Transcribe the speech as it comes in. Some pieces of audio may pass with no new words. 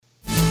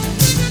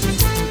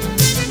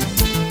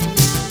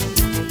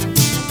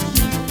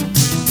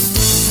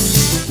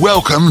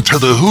Welcome to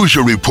the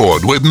Hoosier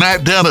Report with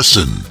Matt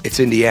Dennison. It's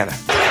Indiana.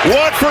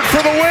 Watford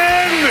for the win!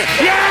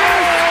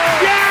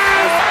 Yes!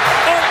 Yes!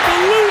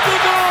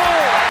 Unbelievable!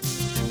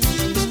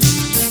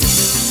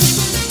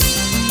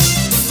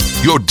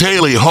 Your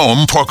daily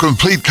home for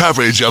complete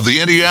coverage of the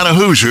Indiana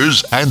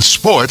Hoosiers and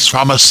sports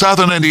from a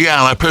Southern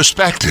Indiana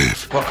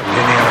perspective. Welcome to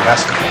Indiana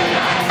basketball.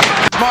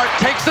 Smart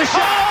takes the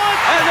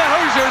shot, and the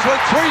Hoosiers with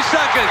 3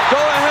 seconds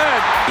go ahead.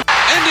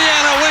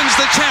 Indiana wins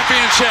the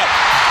championship.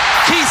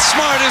 Keith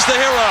Smart is the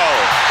hero.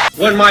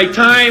 When my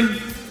time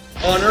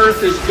on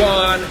earth is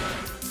gone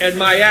and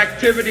my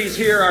activities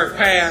here are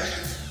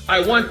past,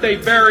 I want they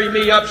bury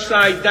me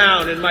upside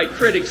down and my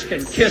critics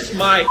can kiss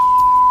my...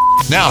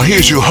 Now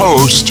here's your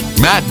host,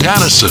 Matt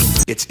Dennison.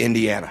 It's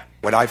Indiana,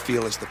 what I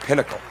feel is the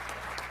pinnacle,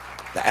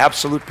 the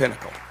absolute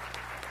pinnacle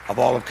of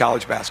all of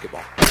college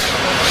basketball.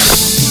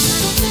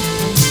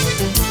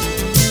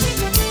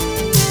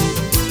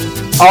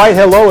 All right,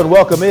 hello and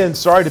welcome in.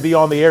 Sorry to be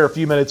on the air a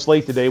few minutes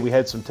late today. We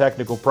had some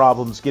technical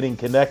problems getting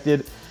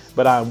connected,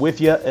 but I'm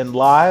with you and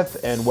live,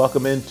 and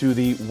welcome into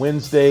the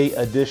Wednesday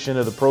edition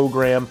of the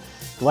program.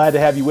 Glad to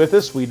have you with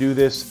us. We do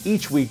this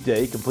each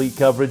weekday, complete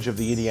coverage of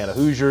the Indiana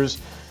Hoosiers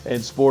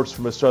and sports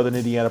from a Southern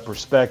Indiana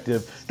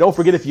perspective. Don't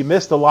forget, if you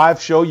missed the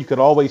live show, you can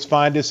always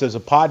find us as a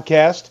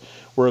podcast.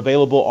 We're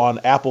available on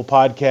Apple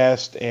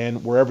Podcast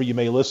and wherever you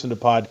may listen to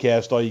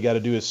podcasts. All you got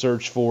to do is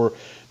search for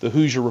the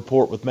Hoosier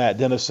Report with Matt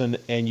Dennison,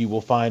 and you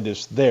will find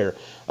us there.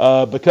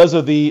 Because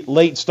of the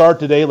late start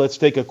today, let's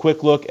take a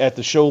quick look at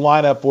the show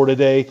lineup for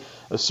today.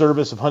 A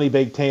service of Honey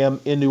Baked Ham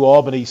in New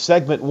Albany.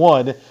 Segment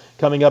 1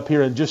 coming up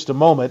here in just a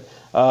moment.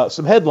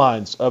 Some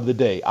headlines of the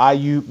day.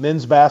 IU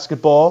men's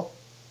basketball,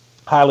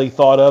 highly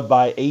thought of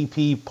by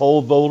AP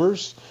poll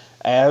voters,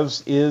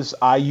 as is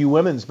IU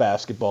women's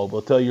basketball.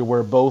 We'll tell you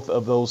where both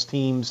of those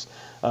teams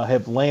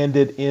have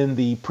landed in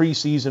the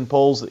preseason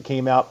polls that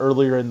came out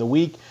earlier in the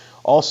week.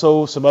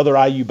 Also, some other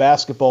IU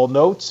basketball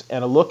notes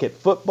and a look at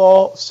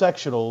football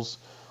sectionals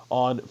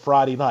on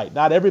Friday night.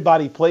 Not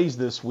everybody plays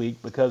this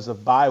week because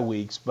of bye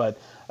weeks, but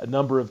a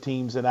number of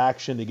teams in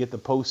action to get the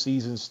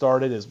postseason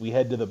started as we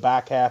head to the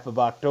back half of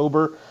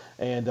October,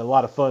 and a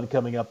lot of fun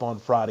coming up on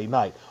Friday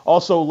night.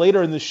 Also,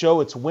 later in the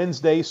show, it's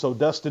Wednesday, so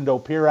Dustin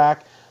Dopirak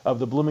of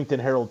the Bloomington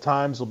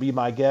Herald-Times will be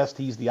my guest.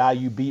 He's the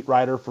IU beat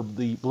writer for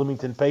the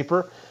Bloomington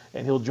paper,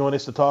 and he'll join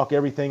us to talk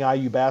everything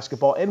IU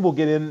basketball, and we'll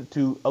get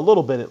into a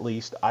little bit at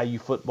least IU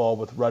football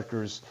with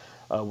Rutgers.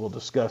 We'll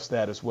discuss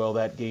that as well,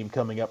 that game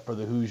coming up for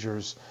the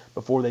Hoosiers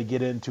before they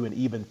get into an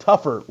even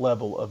tougher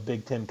level of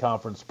Big Ten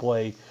Conference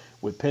play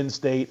with Penn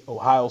State,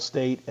 Ohio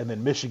State, and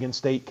then Michigan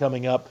State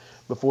coming up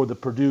before the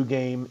Purdue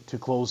game to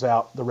close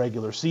out the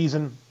regular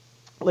season.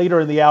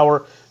 Later in the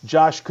hour,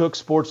 Josh Cook,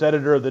 sports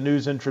editor of the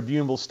News and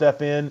Tribune, will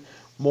step in.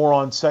 More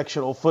on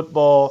sectional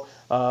football,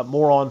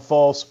 more on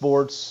fall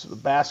sports,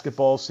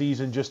 basketball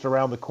season just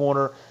around the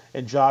corner,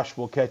 and Josh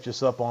will catch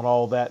us up on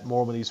all that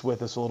more when he's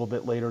with us a little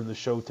bit later in the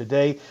show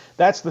today.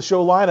 That's the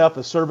show lineup,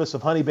 a service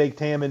of Honey Baked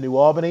Ham in New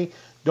Albany.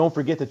 Don't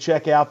forget to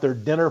check out their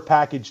dinner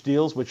package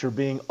deals, which are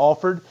being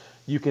offered.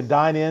 You can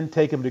dine in,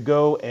 take them to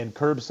go, and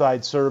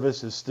curbside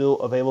service is still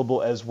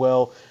available as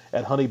well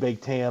at Honey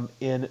Baked Ham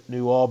in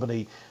New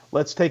Albany.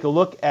 Let's take a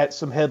look at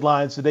some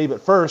headlines today,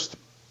 but first,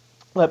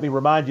 let me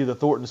remind you the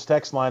Thornton's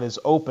text line is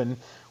open.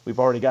 We've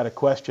already got a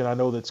question I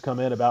know that's come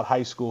in about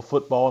high school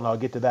football, and I'll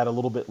get to that a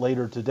little bit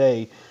later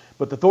today.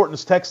 But the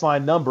Thornton's text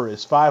line number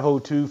is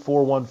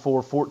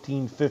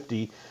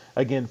 502-414-1450.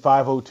 Again,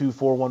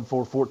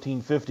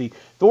 502-414-1450.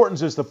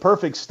 Thornton's is the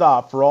perfect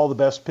stop for all the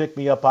best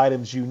pick-me-up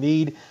items you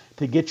need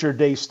to get your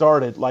day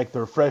started, like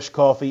their fresh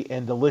coffee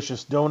and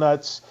delicious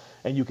donuts.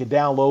 And you can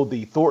download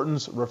the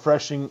Thornton's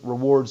Refreshing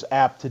Rewards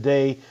app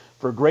today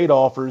for great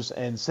offers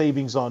and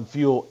savings on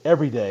fuel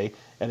every day.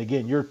 And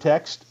again, your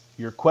text,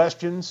 your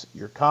questions,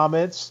 your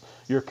comments,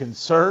 your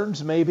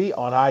concerns maybe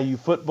on IU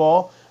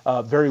football,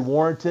 very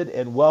warranted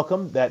and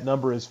welcome. That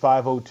number is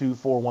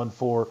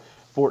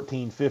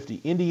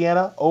 502-414-1450.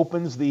 Indiana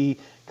opens the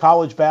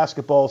college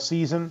basketball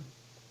season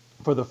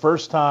for the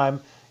first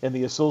time in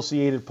the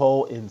Associated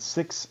poll in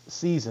 6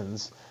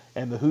 seasons,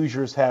 and the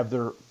Hoosiers have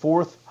their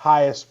 4th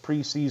highest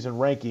preseason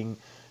ranking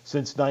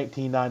since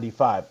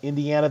 1995.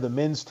 Indiana, the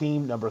men's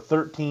team, number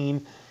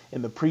 13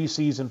 in the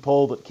preseason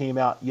poll that came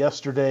out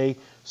yesterday.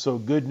 So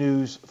good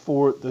news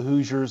for the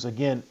Hoosiers.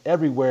 Again,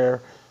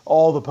 everywhere,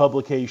 all the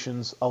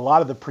publications, a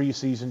lot of the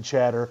preseason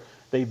chatter,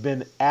 they've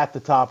been at the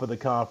top of the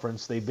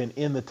conference. They've been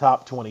in the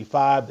top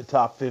 25, the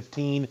top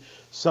 15.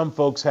 Some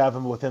folks have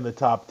them within the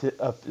top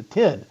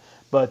 10,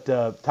 but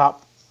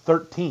top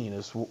 13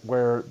 is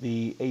where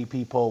the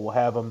AP poll will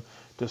have them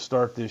to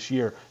start this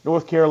year.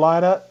 North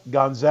Carolina,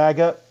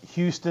 Gonzaga,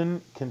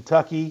 Houston,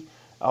 Kentucky,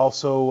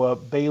 also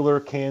Baylor,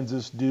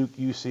 Kansas, Duke,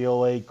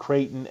 UCLA,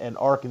 Creighton, and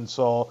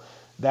Arkansas.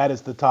 That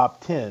is the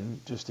top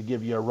 10, just to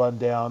give you a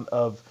rundown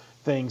of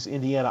things.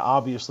 Indiana,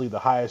 obviously the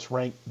highest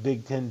ranked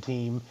Big Ten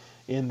team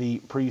in the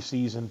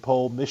preseason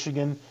poll.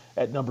 Michigan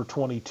at number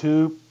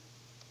 22.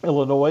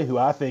 Illinois, who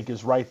I think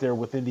is right there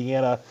with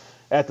Indiana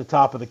at the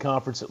top of the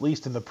conference, at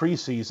least in the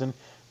preseason.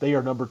 They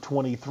are number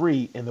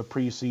 23 in the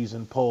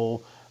preseason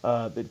poll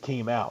that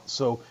came out.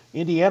 So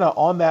Indiana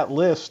on that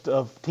list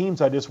of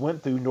teams I just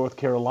went through, North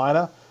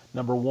Carolina,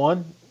 number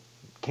 1.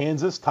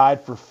 Kansas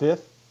tied for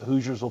 5th. The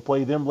Hoosiers will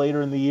play them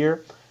later in the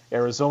year.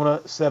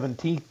 Arizona,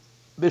 17th.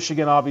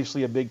 Michigan,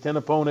 obviously a Big Ten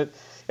opponent.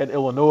 And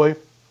Illinois,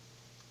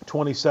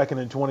 22nd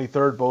and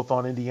 23rd, both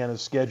on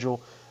Indiana's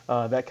schedule.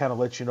 That kind of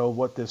lets you know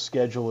what this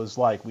schedule is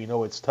like. We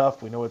know it's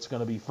tough. We know it's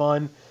going to be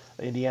fun.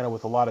 Indiana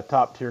with a lot of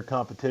top-tier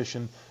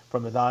competition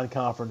from the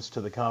non-conference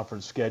to the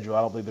conference schedule.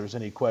 I don't think there's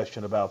any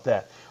question about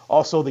that.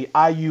 Also, the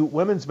IU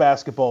women's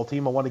basketball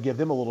team, I want to give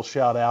them a little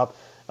shout-out.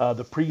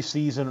 The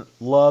preseason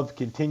love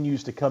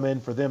continues to come in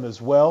for them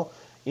as well.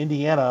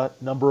 Indiana,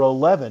 number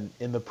 11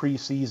 in the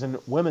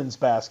preseason women's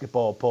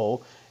basketball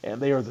poll,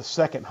 and they are the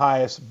second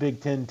highest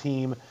Big Ten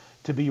team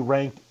to be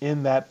ranked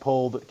in that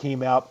poll that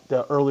came out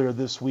earlier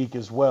this week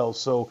as well.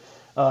 So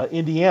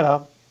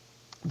Indiana,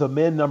 the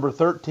men number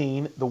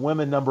 13, the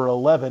women number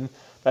 11.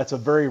 That's a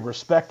very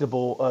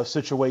respectable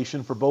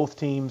situation for both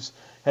teams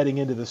heading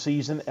into the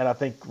season, and I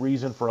think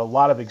reason for a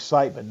lot of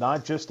excitement,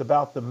 not just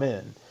about the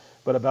men,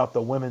 but about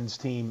the women's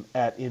team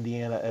at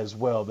Indiana as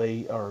well.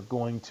 They are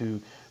going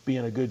to be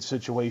in a good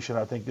situation,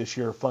 I think, this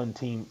year. A fun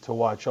team to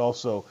watch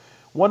also.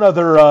 One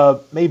other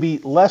maybe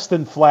less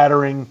than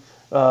flattering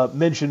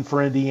mention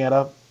for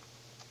Indiana,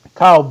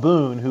 Kyle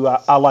Boone, who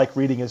I like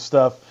reading his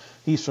stuff.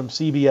 He's from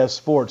CBS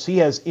Sports. He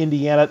has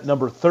Indiana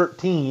number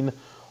 13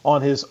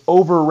 on his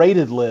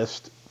overrated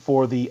list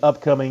for the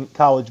upcoming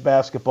college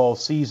basketball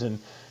season.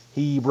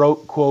 He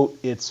wrote, quote,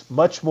 "It's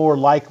much more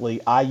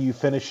likely IU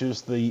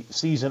finishes the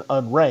season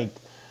unranked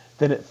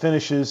than it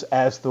finishes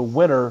as the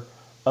winner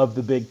of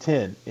the Big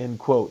Ten," end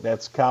quote.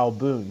 That's Kyle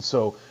Boone.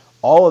 So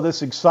all of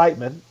this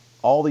excitement,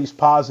 all these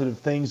positive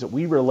things that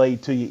we relay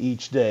to you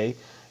each day,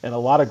 and a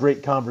lot of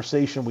great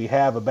conversation we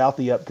have about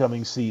the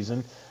upcoming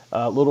season.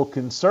 A little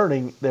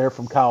concerning there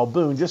from Kyle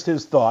Boone, just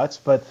his thoughts,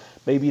 but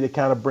maybe to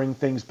kind of bring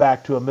things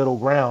back to a middle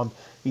ground.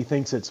 He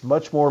thinks it's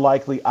much more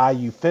likely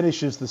IU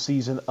finishes the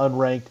season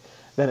unranked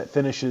than it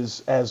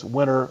finishes as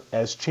winner,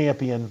 as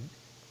champion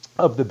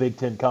of the Big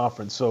Ten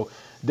Conference. So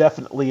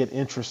definitely an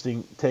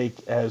interesting take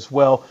as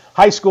well.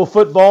 High school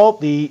football,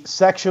 the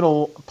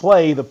sectional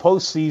play, the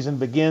postseason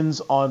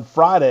begins on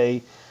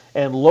Friday,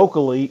 and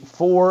locally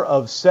 4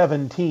 of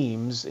 7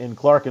 teams in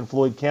Clark and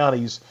Floyd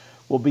counties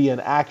will be in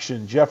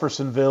action.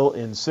 Jeffersonville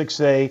in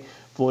 6A,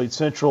 Floyd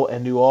Central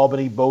and New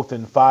Albany both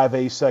in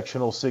 5A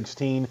sectional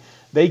 16.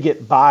 They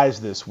get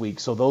byes this week,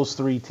 so those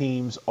 3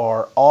 teams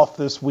are off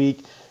this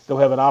week. They'll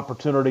have an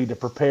opportunity to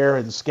prepare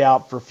and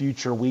scout for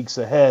future weeks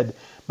ahead.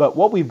 But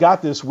what we've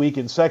got this week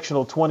in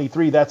sectional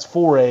 23, that's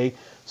 4A.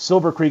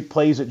 Silver Creek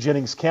plays at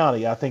Jennings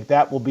County. I think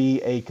that will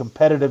be a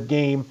competitive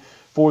game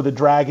for the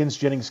Dragons.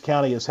 Jennings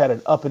County has had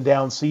an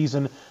up-and-down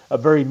season, a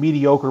very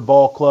mediocre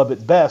ball club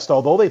at best.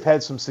 Although they've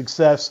had some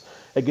success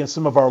against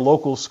some of our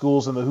local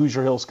schools in the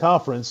Hoosier Hills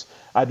Conference,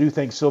 I do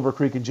think Silver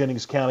Creek and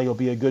Jennings County will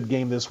be a good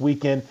game this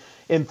weekend.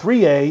 In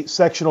 3A,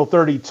 sectional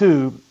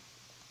 32,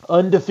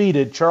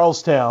 undefeated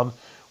Charlestown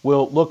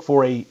will look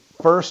for a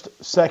first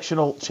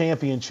sectional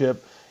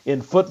championship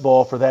in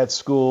football for that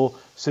school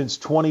since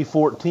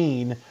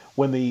 2014,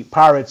 when the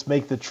Pirates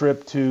make the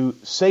trip to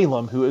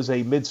Salem, who is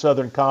a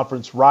Mid-Southern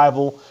Conference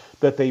rival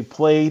that they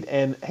played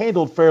and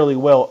handled fairly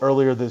well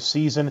earlier this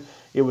season.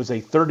 It was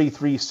a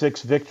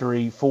 33-6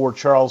 victory for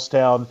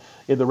Charlestown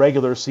in the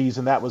regular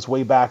season. That was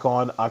way back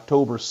on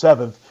October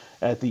 7th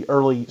at the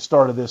early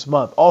start of this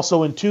month.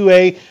 Also in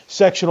 2A,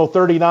 sectional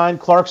 39,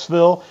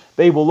 Clarksville,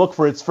 they will look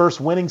for its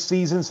first winning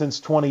season since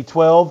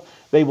 2012.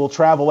 They will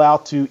travel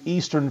out to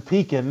Eastern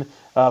Pekin.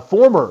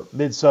 Former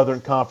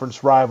Mid-Southern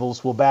Conference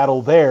rivals will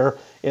battle there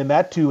in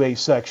that 2A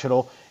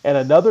sectional. And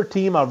another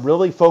team I'm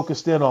really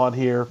focused in on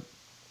here,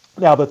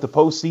 now that the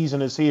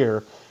postseason is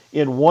here,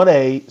 in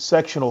 1A,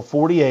 sectional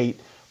 48,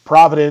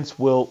 Providence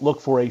will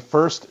look for a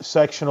first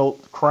sectional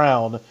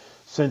crown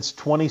since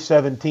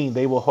 2017.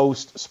 They will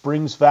host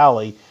Springs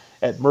Valley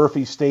at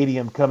Murphy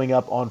Stadium coming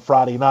up on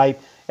Friday night.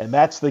 And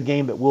that's the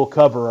game that we'll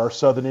cover, our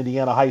Southern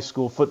Indiana high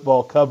school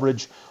football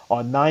coverage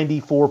on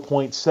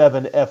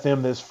 94.7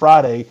 FM this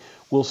Friday.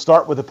 We'll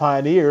start with the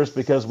Pioneers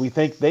because we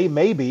think they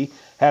maybe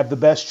have the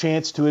best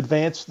chance to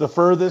advance the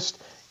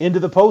furthest into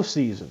the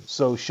postseason.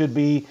 So should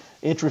be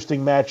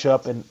interesting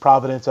matchup, and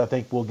Providence, I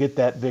think, will get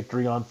that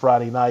victory on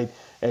Friday night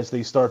as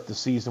they start the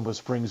season with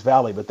Springs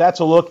Valley. But that's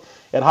a look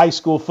at high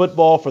school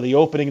football for the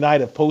opening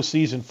night of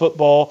postseason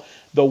football.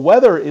 The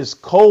weather is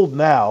cold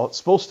now. It's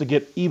supposed to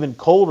get even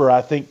colder,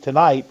 I think,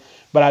 tonight.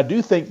 But I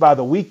do think by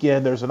the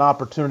weekend there's an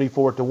opportunity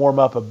for it to warm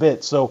up a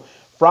bit. So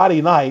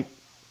Friday night,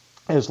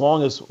 as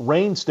long as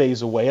rain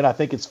stays away, and I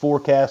think it's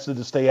forecasted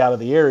to stay out of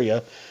the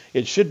area,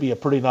 it should be a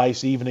pretty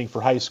nice evening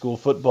for high school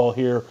football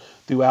here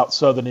throughout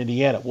Southern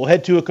Indiana. We'll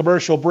head to a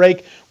commercial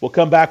break. We'll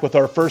come back with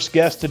our first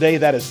guest today.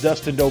 That is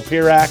Dustin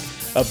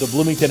Dopirak of the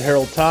Bloomington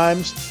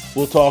Herald-Times.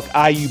 We'll talk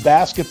IU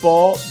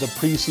basketball, the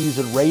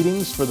preseason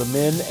ratings for the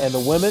men and the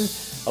women,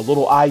 A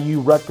little IU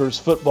Rutgers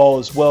football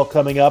as well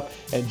coming up.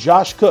 And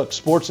Josh Cook,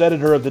 sports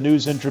editor of the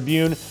News and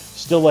Tribune,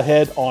 still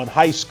ahead on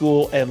high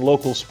school and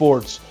local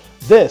sports.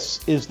 This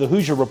is the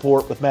Hoosier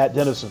Report with Matt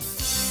Dennison.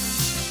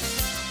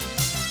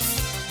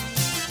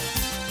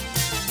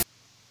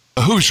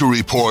 The Hoosier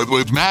Report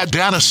with Matt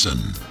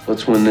Dennison.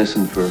 Let's win this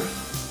one for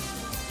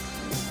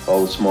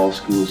all the small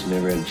schools who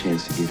never had a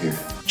chance to get here.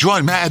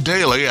 Join Matt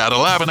daily at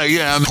 11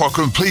 a.m. for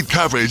complete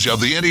coverage of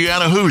the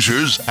Indiana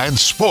Hoosiers and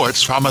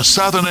sports from a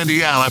Southern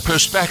Indiana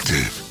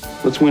perspective.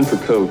 Let's win for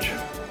Coach,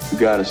 who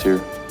got us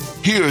here.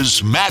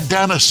 Here's Matt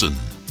Dennison.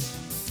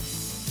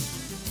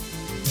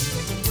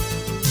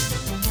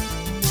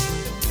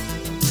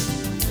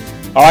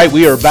 All right,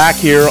 we are back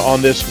here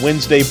on this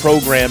Wednesday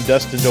program.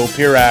 Dustin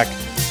Dopirak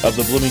of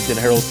the Bloomington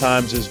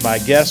Herald-Times is my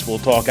guest. We'll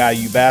talk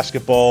IU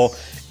basketball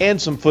and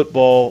some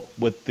football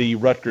with the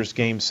Rutgers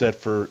game set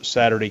for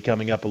Saturday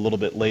coming up a little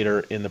bit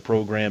later in the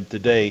program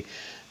today.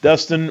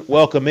 Dustin,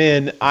 welcome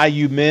in.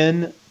 IU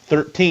men,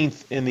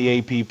 13th in the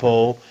AP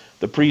poll,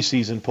 the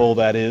preseason poll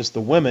that is.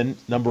 The women,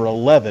 number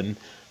 11.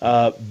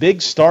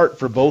 Big start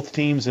for both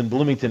teams in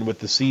Bloomington with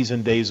the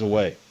season days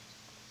away.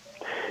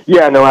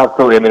 Yeah, no,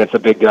 absolutely. I mean, it's a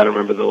big deal. I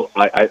remember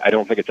I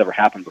don't think it's ever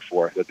happened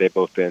before that they've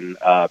both been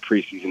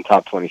preseason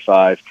top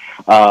 25.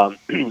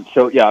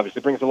 So yeah,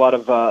 obviously brings a lot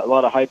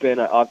of hype in.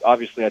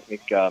 Obviously, I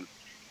think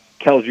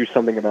tells you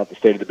something about the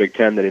state of the Big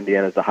Ten that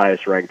Indiana is the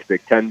highest ranked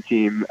Big Ten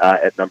team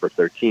at number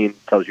 13.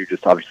 Tells you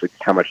just obviously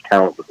how much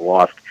talent was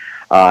lost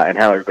and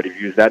how everybody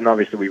views that. And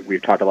obviously,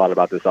 we've talked a lot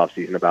about this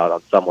offseason about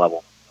on some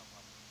level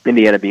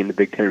Indiana being the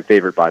Big Ten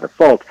favorite by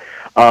default.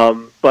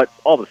 But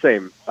all the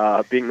same,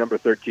 being number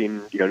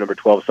 13, number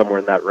 12, somewhere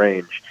in that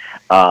range,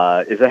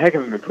 is a heck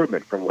of an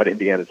improvement from what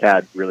Indiana's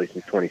had really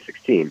since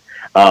 2016.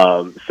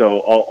 So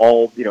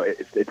all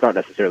it's not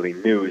necessarily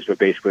news, but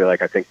basically,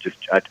 like, I think just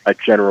a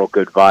general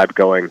good vibe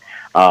going,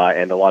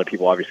 and a lot of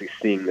people obviously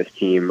seeing this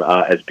team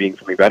as being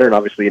something better, and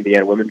obviously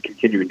Indiana women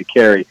continuing to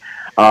carry.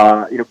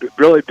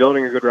 Really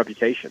building a good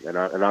reputation, and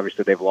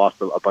obviously they've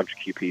lost a bunch of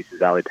key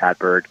pieces. Ali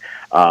Patberg,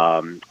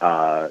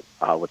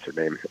 what's her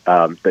name?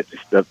 But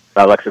just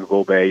Alexa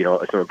Golbe.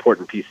 Some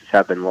important pieces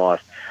have been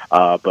lost.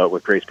 But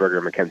with Grace Berger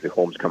and Mackenzie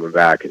Holmes coming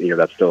back,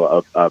 that's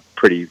still a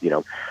pretty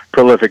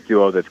prolific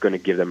duo that's going to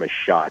give them a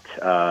shot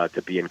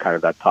to be in kind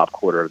of that top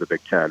quarter of the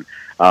Big Ten.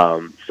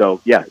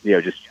 So yeah,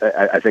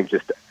 I think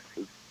just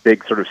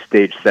big sort of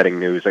stage-setting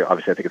news.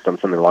 Obviously, I think it's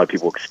something a lot of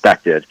people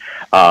expected.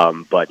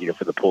 But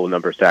for the poll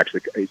numbers to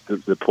actually,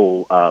 the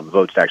poll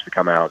votes to actually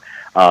come out,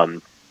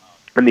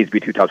 and these be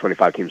two top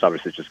 25 teams.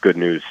 Obviously, it's just good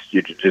news.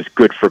 Just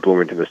good for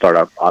Bloomington to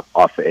start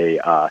off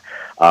a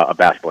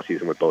basketball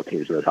season with both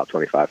teams in the top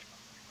 25.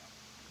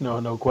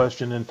 No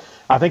question. And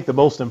I think the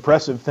most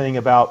impressive thing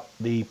about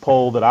the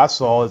poll that I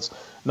saw is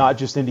not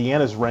just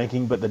Indiana's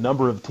ranking, but the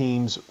number of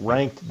teams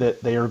ranked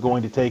that they are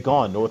going to take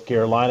on. North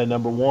Carolina,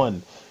 number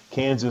 1.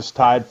 Kansas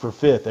tied for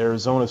 5th,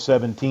 Arizona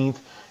 17th,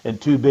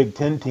 and 2 Big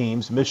Ten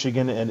teams,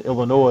 Michigan and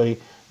Illinois,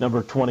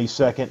 number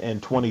 22nd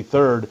and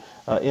 23rd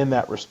in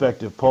that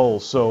respective poll.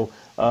 So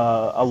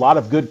a lot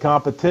of good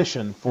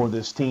competition for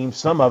this team,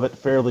 some of it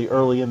fairly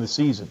early in the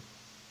season.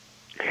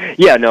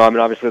 Yeah, no, I mean,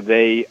 obviously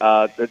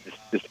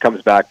this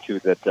comes back to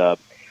that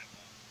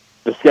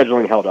the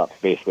scheduling held up,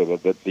 basically.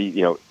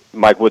 The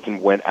Mike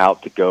Woodson went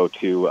out to go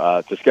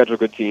to schedule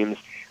good teams,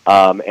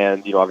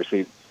 and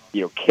obviously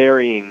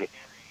carrying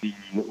the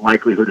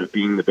likelihood of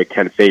being the Big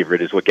Ten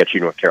favorite is what gets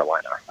you North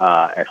Carolina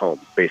at home,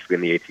 basically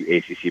in the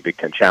ACC Big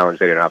Ten Challenge.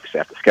 They didn't obviously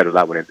have to schedule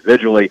that one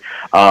individually,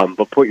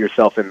 but put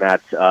yourself in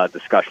that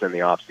discussion in the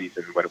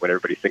offseason when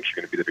everybody thinks you're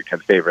going to be the Big Ten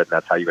favorite, and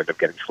that's how you end up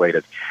getting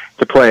slated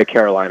to play a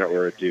Carolina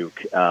or a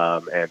Duke,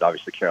 and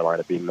obviously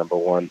Carolina being number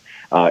 1.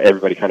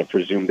 Everybody kind of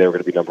presumed they were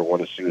going to be number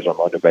 1 as soon as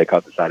Armando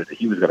Bacot decided that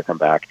he was going to come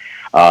back.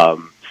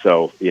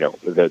 So,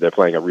 they're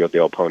playing a real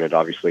deal opponent,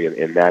 obviously,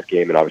 in that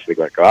game, and obviously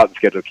going to go out and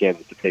schedule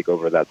Kansas to take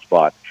over that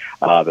spot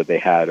that they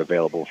had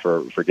available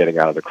for getting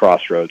out of the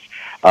crossroads.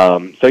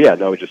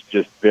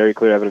 Just very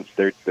clear evidence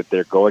that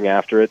they're going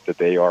after it, that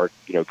they are,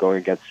 going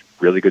against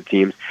really good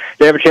teams.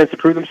 They have a chance to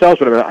prove themselves,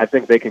 but I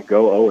think they can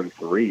go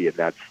 0-3 in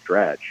that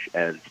stretch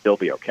and still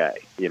be okay,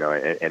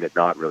 and it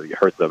not really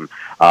hurt them.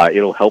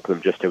 It'll help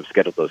them just to have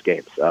scheduled those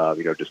games.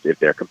 Just if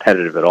they're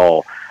competitive at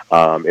all,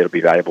 it'll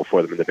be valuable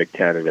for them in the Big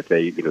Ten, and if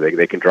they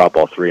can drop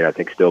all 3 and I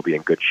think still be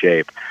in good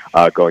shape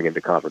going into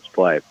conference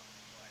play.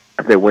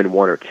 If they win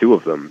 1 or 2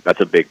 of them,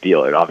 that's a big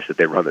deal. And obviously, if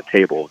they run the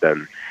table,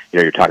 then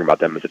you're talking about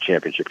them as a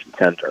championship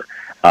contender.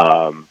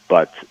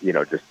 But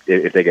just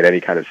if they get any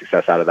kind of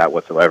success out of that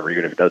whatsoever,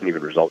 even if it doesn't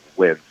even result in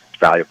wins, it's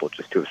valuable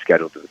just to have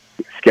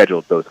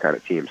scheduled those kind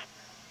of teams.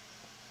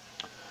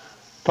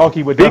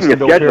 Talking with Dustin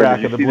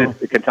Dopirak of the Blue.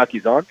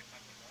 Kentucky's on.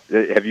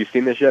 Have you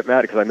seen this yet,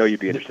 Matt? Because I know you'd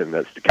be interested in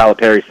this.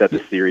 Calipari said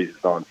the series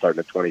is on starting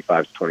at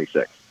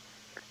 25-26.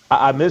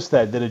 I missed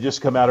that. Did it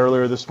just come out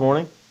earlier this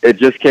morning? It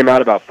just came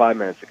out about 5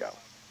 minutes ago.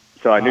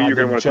 So I knew you were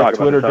going to want to talk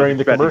about Twitter it. During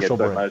the commercial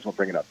break. I might as well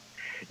bring it up.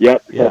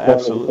 Yep. Yeah,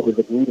 absolutely.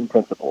 They've agreed in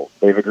principle.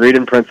 They've agreed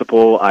in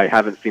principle. I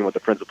haven't seen what the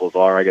principles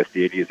are. I guess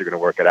the ADs are going to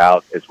work it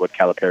out, is what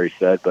Calipari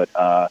said. But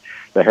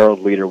the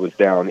Herald Leader was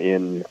down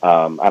in,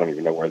 I don't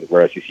even know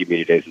where SEC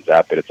Media Days is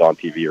at, but it's on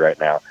TV right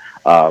now.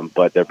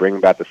 But they're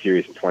bringing back the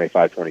series in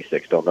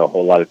 25-26. Don't know a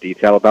whole lot of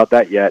detail about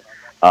that yet.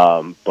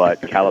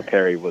 But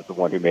Calipari was the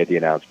one who made the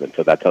announcement.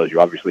 So that tells you,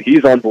 obviously,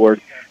 he's on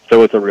board.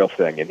 So it's a real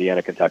thing.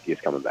 Indiana, Kentucky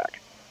is coming back.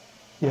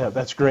 Yeah,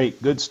 that's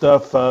great. Good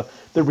stuff.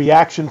 The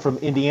reaction from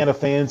Indiana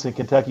fans and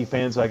Kentucky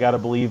fans, I got to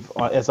believe,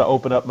 as I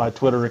open up my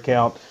Twitter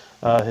account,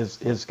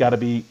 has got to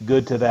be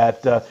good to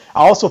that. I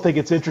also think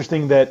it's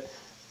interesting that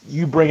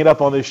you bring it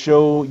up on this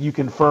show, you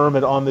confirm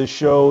it on this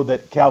show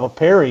that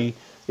Calipari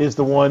is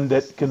the one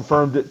that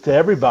confirmed it to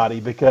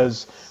everybody,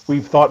 because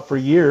we've thought for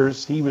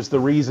years he was the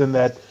reason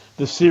that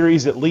the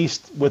series, at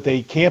least with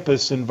a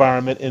campus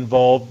environment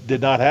involved, did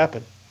not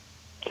happen.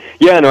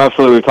 Yeah, no,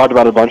 absolutely. We've talked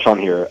about it a bunch on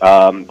here.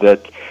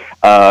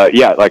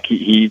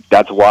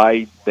 That's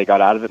why they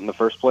got out of it in the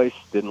first place.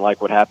 Didn't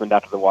like what happened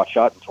after the watch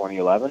shot in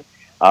 2011,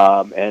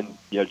 and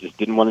just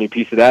didn't want any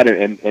piece of that,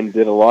 and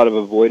did a lot of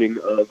avoiding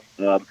of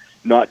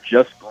not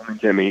just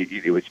Bloomington. I mean,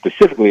 he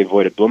specifically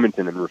avoided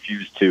Bloomington and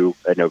refused to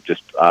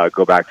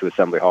go back to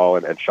Assembly Hall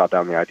and shot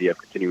down the idea of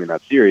continuing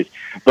that series.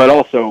 But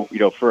also,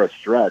 for a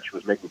stretch,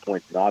 was making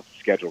points not to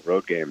schedule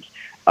road games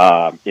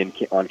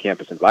on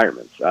campus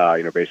environments.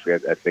 Basically,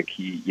 I think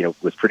he,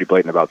 was pretty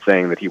blatant about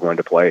saying that he wanted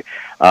to play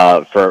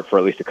for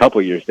at least a couple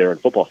of years there in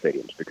football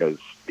stadiums, because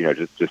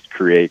just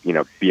create,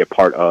 be a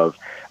part of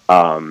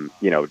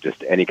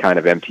just any kind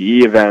of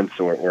MTE events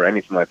or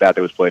anything like that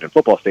was played in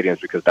football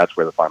stadiums, because that's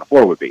where the Final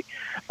Four would be,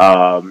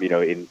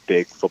 in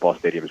big football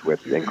stadiums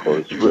with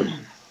enclosed roofs.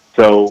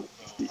 So,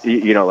 that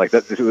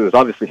it was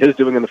obviously his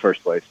doing in the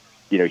first place.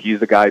 He's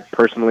the guy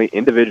personally,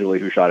 individually,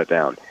 who shot it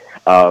down.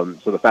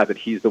 So the fact that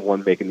he's the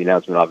one making the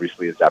announcement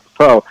obviously is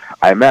apropos.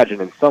 I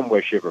imagine in some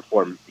way, shape, or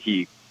form,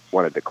 he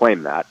wanted to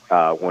claim that,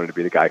 wanted to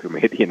be the guy who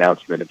made the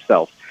announcement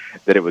himself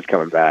that it was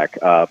coming back.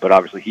 But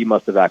obviously he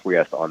must have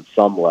acquiesced on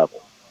some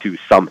level to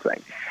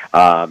something.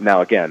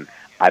 Now, again,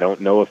 I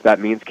don't know if that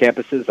means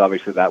campuses.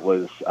 Obviously that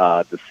was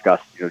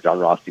discussed. John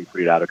Rothstein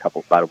put it out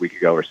about a week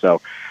ago or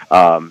so,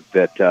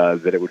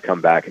 that it would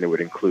come back and it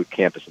would include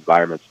campus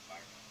environments.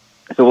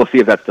 So we'll see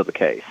if that's still the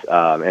case,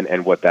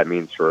 and what that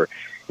means for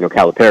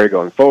Calipari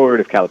going forward,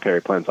 if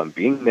Calipari plans on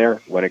being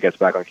there when it gets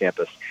back on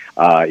campus,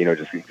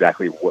 just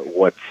exactly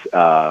what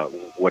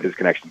his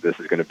connection to this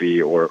is going to be,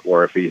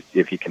 or if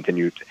he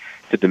continued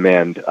to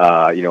demand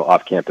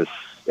off campus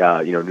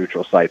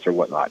neutral sites or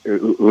whatnot.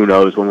 Who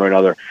knows, one way or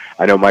another.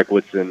 I know Mike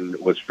Woodson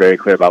was very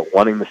clear about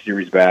wanting the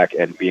series back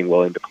and being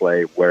willing to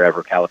play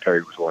wherever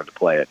Calipari was willing to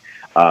play it.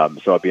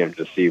 So I'll be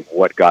interested to see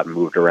what got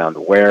moved around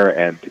where,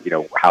 and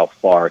how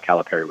far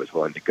Calipari was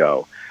willing to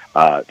go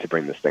to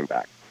bring this thing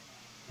back.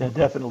 Yeah,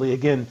 definitely.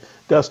 Again,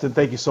 Dustin,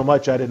 thank you so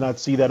much. I did not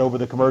see that over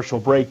the commercial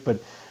break, but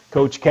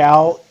Coach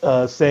Cal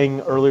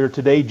saying earlier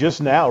today,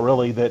 just now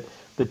really, that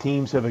the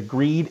teams have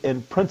agreed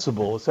in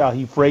principle, is how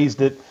he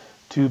phrased it,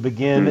 to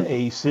begin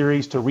a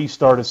series, to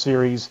restart a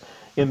series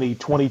in the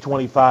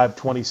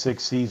 2025-26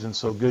 season.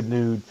 So good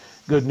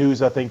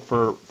news, I think,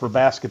 for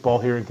basketball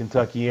here in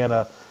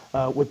Kentuckiana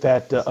with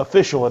that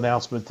official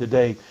announcement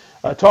today.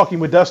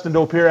 Talking with Dustin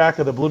Dopirak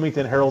of the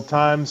Bloomington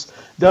Herald-Times.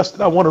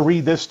 Dustin, I want to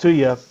read this to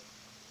you.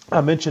 I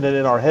mentioned it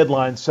in our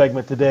headline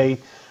segment today,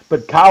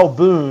 but Kyle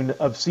Boone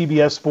of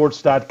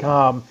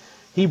CBSSports.com,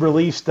 he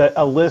released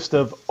a list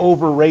of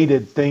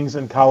overrated things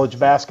in college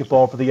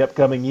basketball for the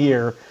upcoming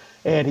year,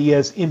 and he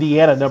has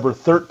Indiana number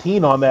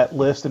 13 on that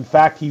list. In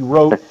fact, he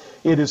wrote,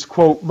 it is,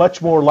 quote,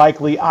 much more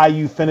likely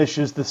IU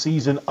finishes the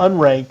season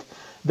unranked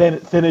than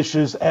it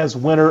finishes as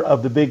winner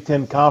of the Big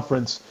Ten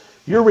Conference.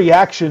 Your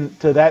reaction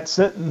to that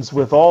sentence,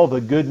 with all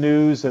the good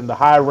news and the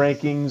high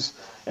rankings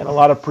and a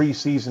lot of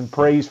preseason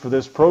praise for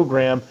this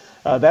program,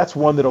 that's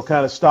one that'll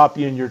kind of stop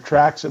you in your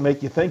tracks and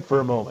make you think for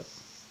a moment.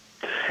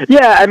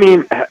 Yeah, I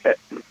mean,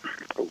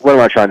 what am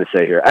I trying to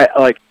say here?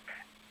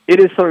 It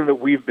is something that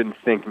we've been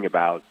thinking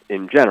about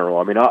in general.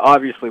 I mean,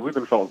 obviously, we've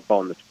been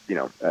following this.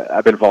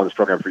 I've been following this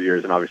program for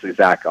years, and obviously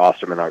Zach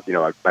Osterman,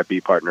 my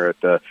beat partner at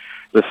the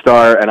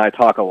Star, and I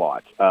talk a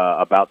lot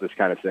about this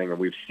kind of thing. And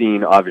we've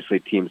seen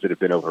obviously teams that have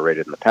been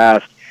overrated in the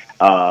past,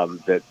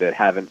 that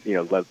haven't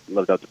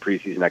lived up to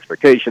preseason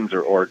expectations,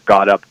 or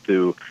got up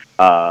to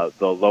the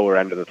lower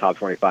end of the top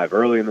 25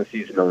 early in the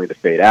season, only to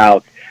fade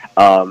out.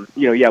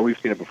 We've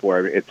seen it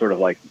before. It's sort of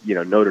like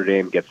Notre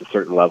Dame gets a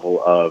certain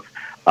level of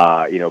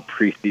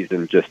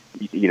preseason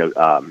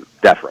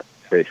deference,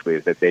 basically,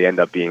 is that they end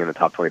up being in the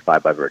top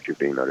 25 by virtue of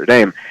being Notre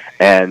Dame.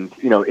 And,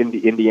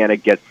 Indiana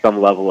gets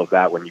some level of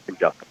that when you can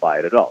justify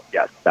it at all.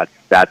 Yes,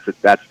 that's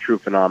a true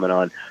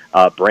phenomenon.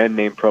 Brand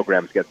name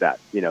programs get that.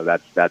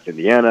 That's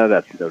Indiana,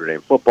 that's Notre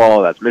Dame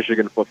football, that's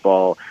Michigan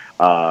football.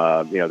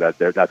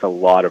 That's a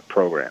lot of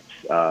programs.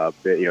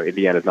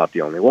 Indiana's not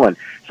the only one.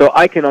 So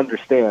I can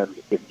understand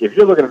if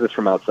you're looking at this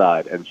from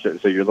outside, and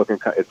so you're looking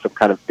at some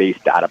kind of base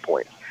data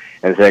points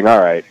and saying, all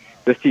right,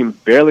 This team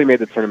barely made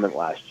the tournament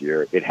last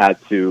year. It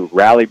had to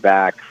rally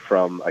back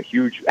from a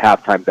huge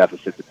halftime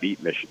deficit to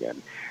beat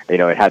Michigan. It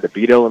had to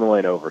beat Illinois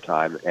in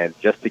overtime, and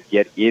just to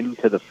get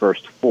into the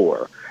first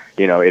four,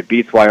 it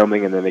beats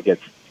Wyoming, and then it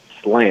gets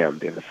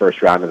slammed in the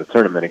first round of the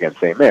tournament against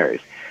St.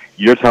 Mary's.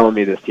 You're telling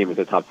me this team is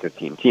a top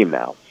 15 team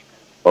now?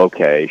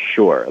 Okay,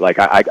 sure. Like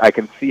I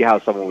can see how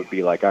someone would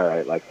be like, all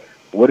right, like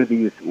what do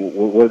these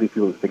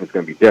people think is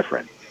going to be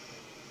different?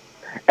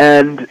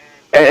 And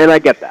I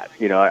get that.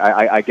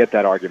 I get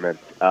that argument.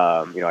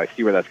 I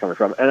see where that's coming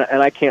from,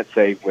 and I can't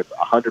say with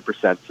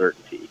 100%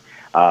 certainty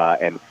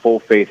and full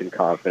faith and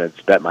confidence,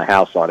 bet my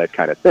house on it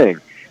kind of thing,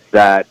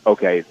 that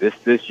okay,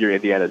 this year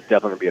Indiana is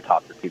definitely going to be a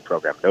top 15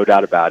 program, no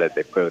doubt about it.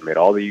 They've clearly made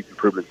all the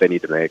improvements they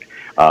need to make.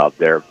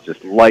 They're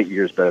just light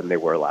years better than they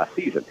were last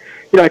season.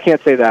 I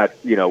can't say that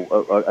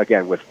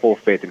again with full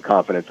faith and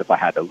confidence if I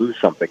had to lose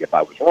something if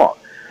I was wrong.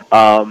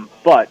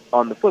 But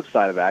on the flip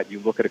side of that, you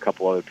look at a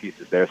couple other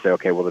pieces there, say,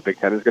 okay, well, the Big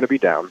Ten is going to be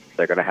down.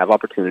 They're going to have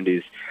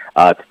opportunities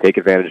to take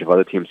advantage of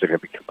other teams that are going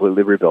to be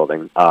completely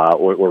rebuilding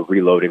or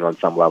reloading on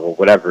some level,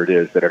 whatever it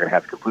is, that are going to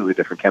have completely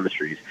different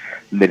chemistries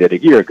than they did a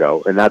year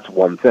ago. And that's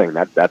one thing.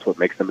 That's what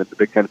makes them the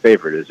Big Ten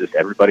favorite, is just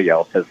everybody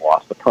else has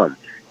lost a ton.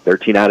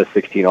 13 out of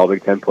 16 all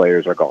Big Ten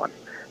players are gone.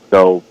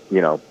 So,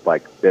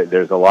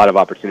 there's a lot of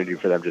opportunity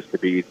for them just to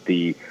be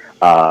the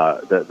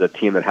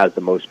team that has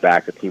the most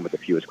back, the team with the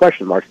fewest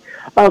question marks.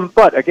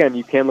 But again,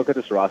 you can look at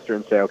this roster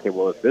and say, okay,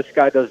 well, if this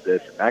guy does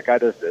this, and that guy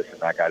does this, and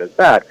that guy does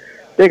that,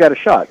 they got a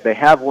shot. They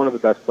have one of the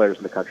best players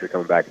in the country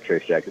coming back in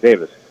Trace Jackson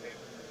Davis,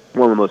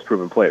 one of the most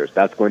proven players.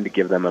 That's going to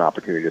give them an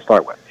opportunity to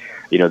start with.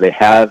 They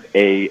have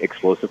a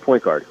explosive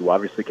point guard who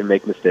obviously can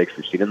make mistakes.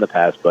 We've seen in the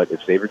past, but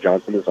if Xavier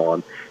Johnson is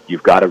on,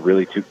 you've got a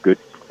really good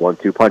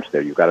 1-2 punch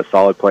there. You've got a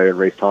solid player in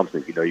Race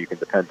Thompson that you can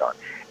depend on.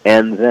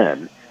 And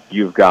then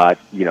you've got,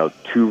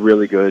 two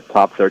really good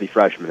top 30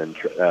 freshmen in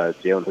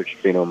Jalen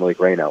Huchefino and Malik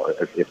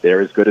Reyno. If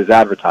they're as good as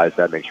advertised,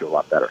 that makes you a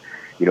lot better.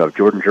 If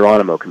Jordan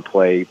Geronimo can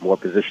play more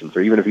positions,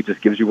 or even if he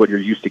just gives you what you're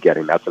used to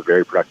getting, that's a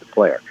very productive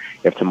player.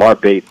 If Tamar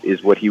Bates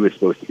is what he was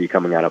supposed to be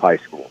coming out of high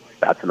school,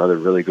 that's another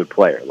really good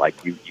player. Like,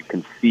 you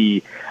can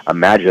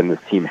imagine this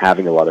team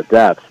having a lot of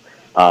depth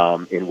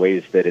in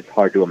ways that it's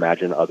hard to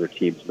imagine other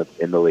teams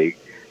in the league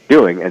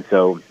doing. And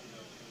so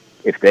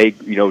if they,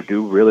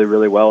 do really,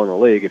 really well in the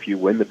league, if you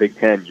win the Big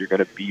Ten, you're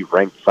going to be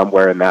ranked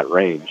somewhere in that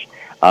range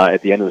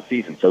at the end of the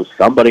season. So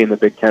somebody in the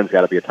Big Ten's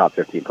got to be a top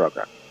 15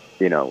 program.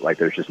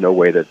 There's just no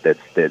way that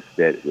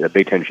a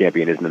Big Ten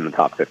champion isn't in the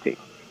top 15.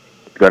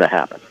 It's going to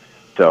happen.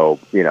 So,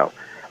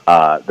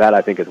 that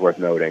I think is worth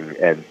noting.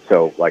 And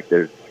so,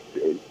 is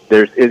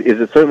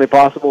it certainly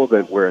possible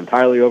that we're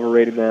entirely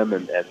overrating them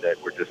and that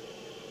we're just,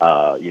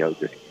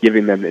 just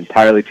giving them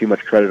entirely too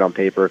much credit on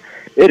paper?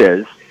 It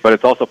is. But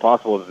it's also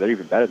possible that they're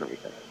even better than we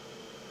think.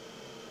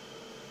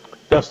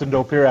 Justin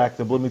Dopirak,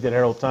 the Bloomington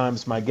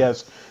Herald-Times, my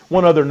guest.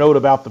 One other note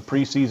about the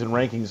preseason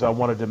rankings I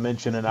wanted to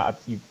mention, and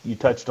you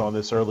touched on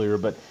this earlier,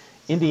 but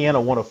Indiana,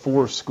 one of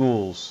 4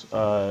 schools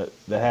that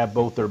have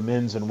both their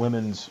men's and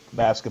women's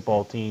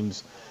basketball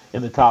teams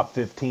in the top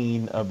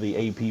 15 of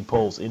the AP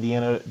polls.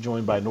 Indiana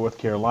joined by North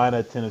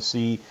Carolina,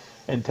 Tennessee,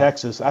 and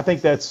Texas. I think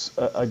that's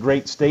a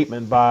great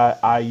statement by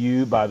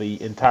IU, by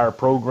the entire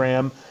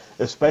program,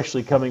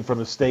 especially coming from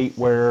a state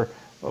where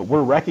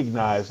we're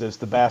recognized as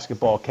the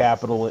basketball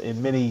capital in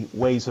many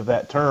ways of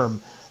that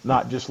term,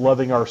 not just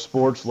loving our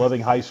sports, loving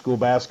high school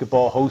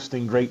basketball,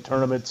 hosting great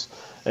tournaments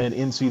and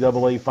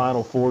NCAA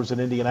Final Fours in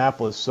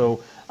Indianapolis.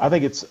 So I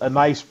think it's a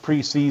nice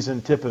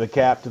preseason tip of the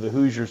cap to the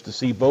Hoosiers to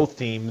see both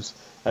teams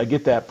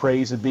get that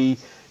praise and be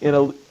in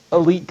an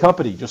elite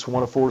company, just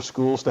one of 4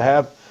 schools to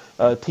have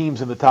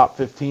teams in the top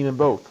 15 in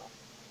both.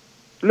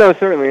 No,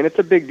 certainly, and it's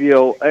a big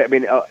deal. I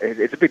mean,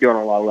 it's a big deal on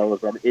a lot of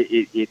levels.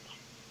 It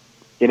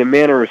in a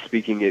manner of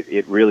speaking,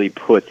 it really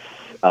puts.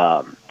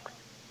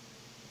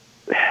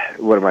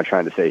 What am I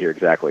trying to say here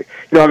exactly?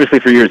 Obviously,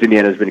 for years,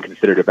 Indiana has been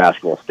considered a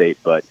basketball state,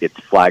 but its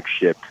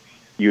flagship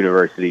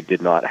university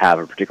did not have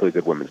a particularly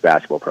good women's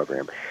basketball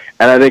program.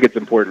 And I think it's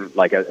important,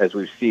 like as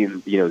we've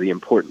seen, the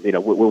important,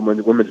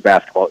 women's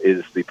basketball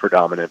is the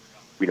predominant,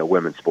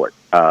 women's sport.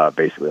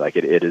 Basically, like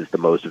it is the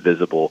most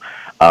visible,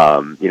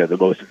 the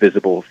most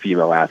visible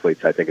female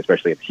athletes, I think,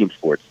 especially in team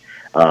sports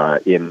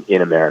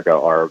in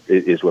America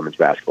is women's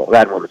basketball,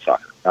 that and women's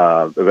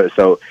soccer.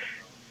 So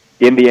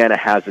Indiana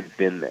hasn't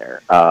been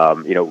there,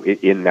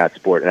 in that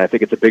sport, and I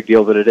think it's a big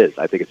deal that it is.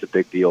 I think it's a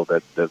big deal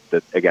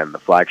that again, the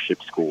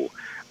flagship school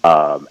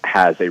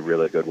has a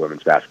really good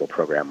women's basketball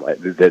program.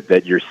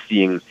 That you're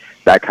seeing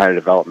that kind of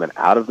development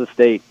out of the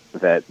state.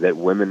 That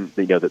women,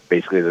 that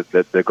basically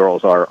the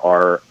girls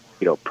are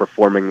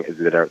performing,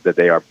 that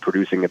they are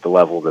producing at the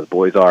level that the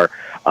boys are,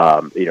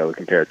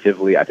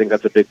 comparatively. I think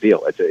that's a big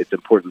deal. It's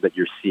important that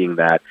you're seeing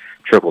that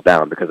trickle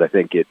down, because I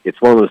think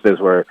it's one of those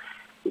things where,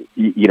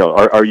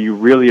 are you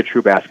really a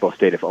true basketball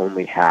state if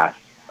only half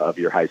of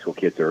your high school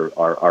kids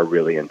are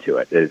really into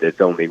it? It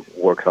only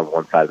works on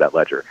one side of that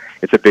ledger.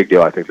 It's a big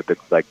deal. I think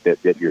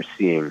that you're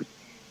seeing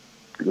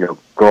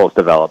girls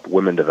develop,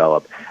 women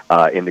develop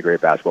into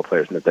great basketball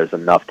players, and that there's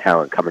enough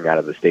talent coming out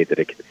of the state that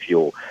it can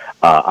fuel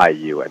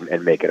IU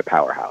and make it a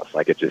powerhouse.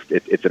 Like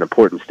it's an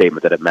important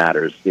statement that it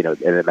matters, and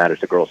it matters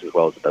to girls as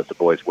well as it does to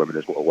boys, women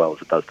as well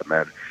as it does to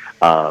men.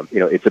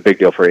 It's a big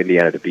deal for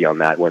Indiana to be on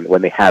that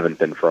when they haven't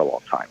been for a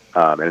long time.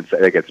 And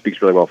it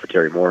speaks really well for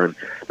Terry Morin,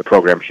 the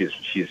program she's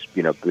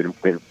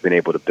been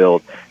able to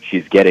build.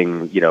 She's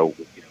getting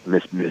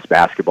Miss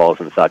Basketballs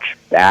and such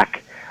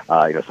back.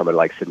 Somebody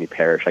like Sydney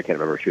Parrish, I can't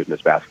remember if she was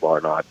Miss Basketball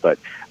or not, but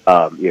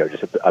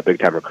just a big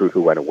time recruit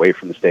who went away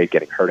from the state,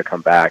 getting her to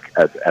come back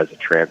as a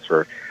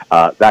transfer.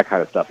 That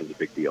kind of stuff is a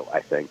big deal,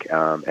 I think.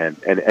 And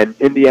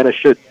Indiana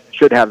should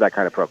have that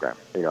kind of program.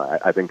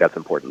 I think that's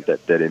important.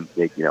 That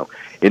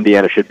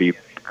Indiana should be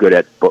good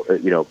at.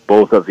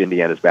 Both of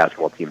Indiana's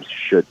basketball teams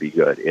should be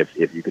good.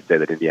 If you could say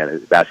that Indiana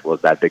basketball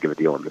is that big of a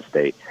deal in the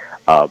state,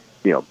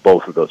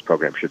 both of those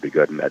programs should be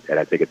good, and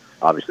I think it's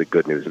obviously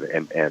good news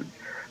and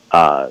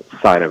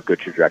sign of good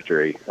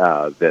trajectory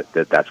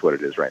that's what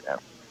it is right now.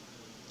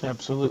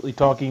 Absolutely.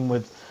 Talking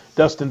with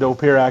Dustin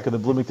Dopirak of the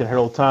Bloomington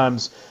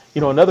Herald-Times.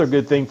 Another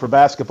good thing for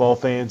basketball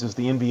fans is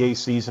the NBA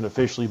season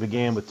officially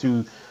began with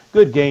 2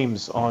 good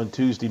games on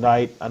Tuesday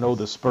night. I know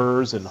the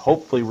Spurs and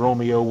hopefully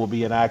Romeo will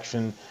be in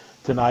action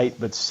tonight,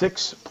 but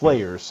 6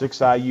 players, 6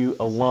 IU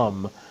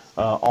alum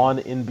on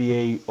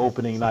NBA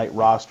opening night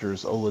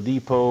rosters: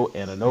 Oladipo,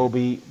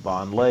 Anunoby,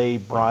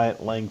 Vonleh,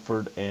 Bryant,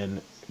 Langford,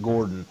 and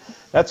Gordon.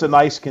 That's a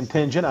nice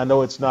contingent. I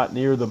know it's not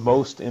near the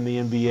most in the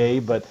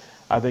NBA, but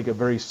I think a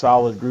very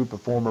solid group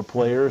of former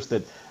players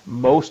that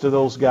most of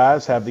those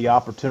guys have the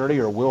opportunity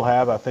or will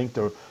have, I think,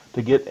 to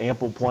get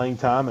ample playing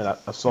time. And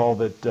I saw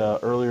that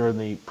earlier in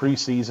the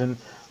preseason,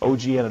 OG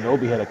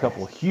Anunoby had a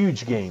couple of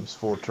huge games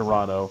for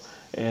Toronto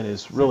and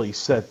is really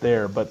set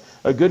there. But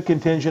a good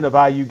contingent of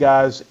IU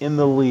guys in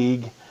the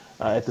league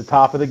at the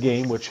top of the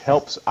game, which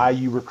helps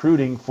IU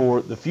recruiting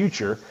for the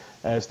future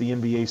as the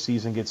NBA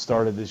season gets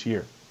started this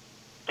year.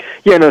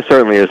 Yeah, no,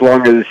 certainly. As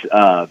long as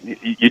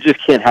you just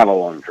can't have a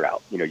long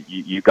drought.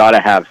 You got to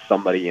have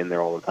somebody in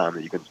there all the time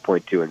that you can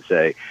point to and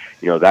say,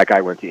 that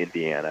guy went to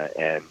Indiana,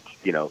 and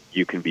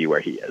you can be where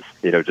he is.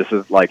 Just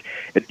as like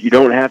you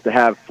don't have to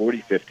have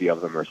 40, 50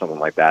 of them or something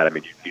like that. I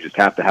mean, you just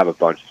have to have a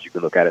bunch that you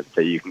can look at it and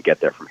say you can get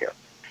there from here.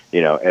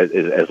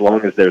 As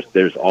long as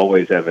there's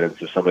always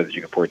evidence of somebody that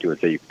you can point to and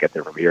say you can get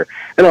there from here.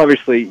 And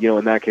obviously,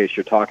 in that case,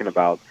 you're talking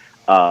about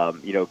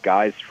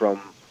guys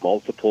from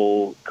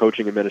multiple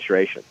coaching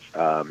administrations.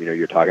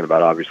 You're talking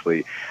about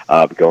obviously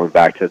going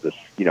back to this,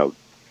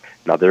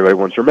 not that everybody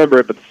wants to remember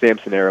it, but the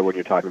Sampson era when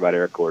you're talking about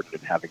Eric Gordon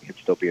and having him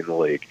still be in the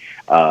league.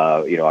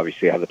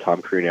 Obviously you have the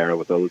Tom Crean era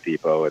with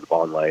Oladipo and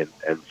Vonleh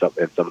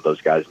and some of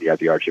those guys, and you have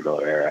the Archie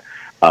Miller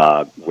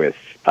era with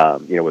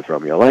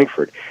Romeo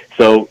Langford.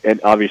 So, and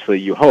obviously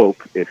you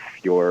hope if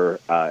you're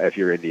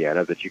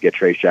Indiana that you get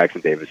Trace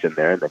Jackson Davis in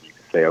there, and then you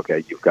can say,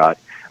 okay, you've got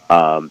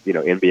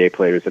NBA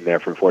players in there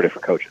from 4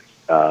 different coaches.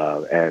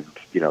 And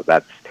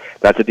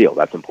that's a deal.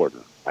 That's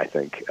important, I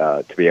think,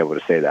 to be able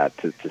to say that,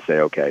 to say,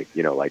 okay,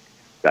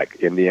 like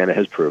Indiana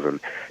has proven,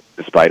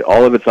 despite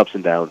all of its ups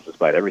and downs,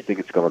 despite everything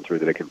it's gone through,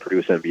 that it can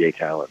produce NBA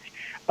talent,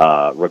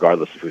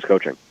 regardless of who's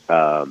coaching.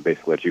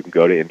 Basically, that you can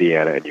go to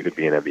Indiana and you can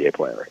be an NBA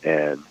player.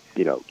 And,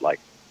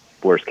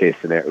 worst case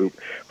scenario,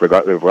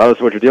 regardless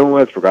of what you're dealing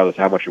with, regardless of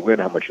how much you win,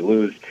 how much you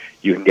lose,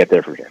 you can get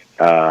there from here.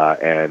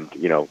 And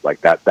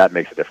that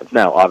makes a difference.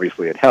 Now,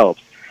 obviously it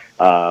helps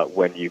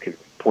when you can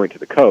point to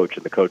the coach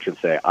and the coach can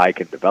say, I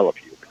can develop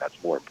you. And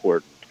that's more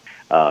important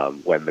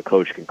when the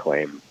coach can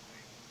claim,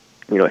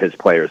 his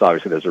players.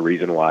 Obviously, there's a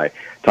reason why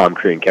Tom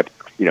Crean kept,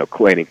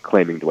 claiming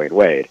Dwayne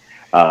Wade.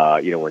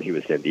 When he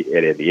was at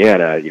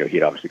Indiana,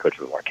 he'd obviously coached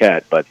with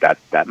Marquette, but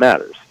that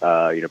matters.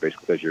 Basically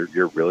because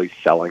you're really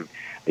selling,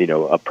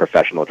 a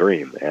professional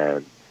dream.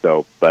 And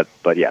so, but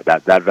yeah,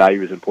 that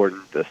value is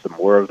important. The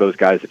more of those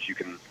guys that you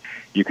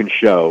can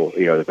show,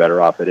 the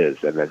better off it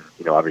is. And then,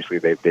 obviously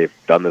they've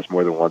done this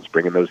more than once,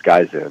 bringing those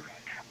guys in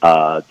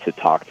to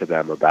talk to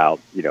them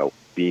about,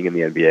 being in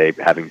the NBA,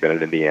 having been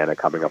in Indiana,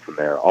 coming up from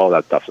there, all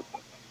that stuff's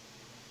important.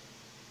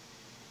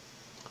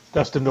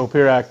 Dustin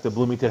Dopirak, the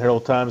Bloomington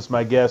Herald-Times,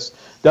 my guest.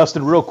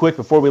 Dustin, real quick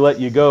before we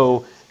let you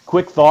go,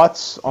 quick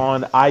thoughts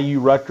on IU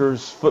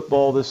Rutgers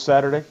football this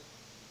Saturday?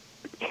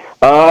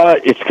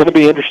 It's going to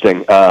be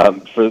interesting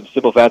for the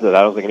simple fact that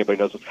I don't think anybody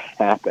knows what's going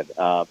to happen.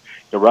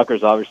 The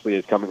Rutgers obviously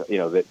is coming.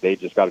 They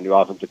just got a new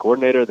offensive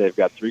coordinator. They've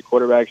got 3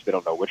 quarterbacks. They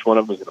don't know which one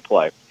of them is going to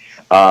play.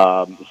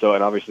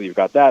 And obviously you've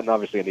got that, and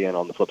obviously Indiana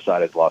on the flip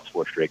side has lost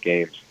 4 straight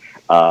games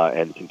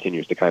and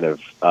continues to kind of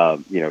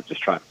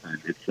just try to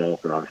find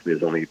itself. And obviously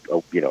is only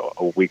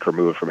a week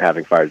removed from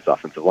having fired its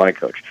offensive line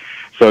coach.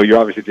 So you're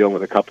obviously dealing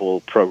with a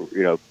couple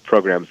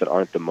programs that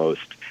aren't the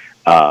most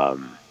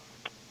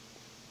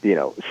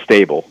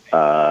stable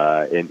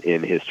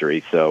in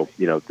history. So,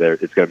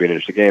 it's going to be an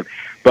interesting game.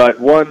 But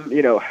one,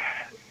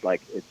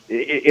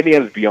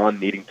 Indiana's beyond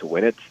needing to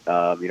win it.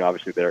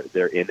 Obviously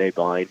they're in a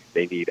bind.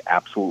 They need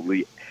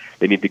absolutely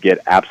they need to get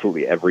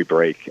absolutely every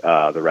break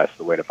the rest of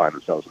the way to find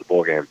themselves in the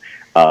bowl game.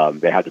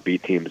 They have to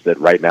beat teams that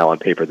right now on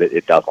paper that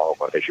it does all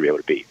what they should be able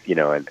to beat.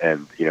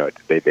 And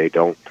they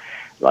don't,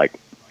 like,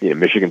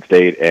 Michigan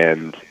State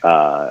and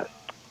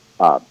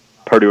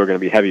Purdue are going to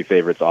be heavy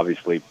favorites.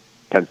 Obviously,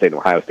 Penn State and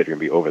Ohio State are going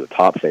to be over the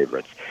top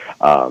favorites.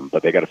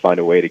 But they got to find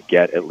a way to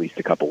get at least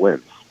a couple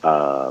wins.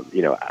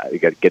 You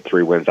got to get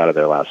 3 wins out of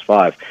their last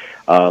 5.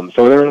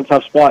 So they're in a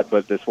tough spot,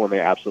 but this one they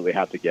absolutely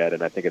have to get,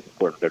 and I think it's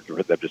important for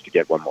them just to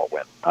get one more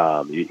win.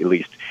 At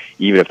least,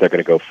 even if they're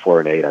going to go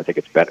 4-8, I think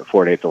it's better.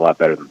 4-8 is a lot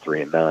better than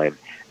 3-9.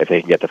 If they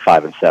can get to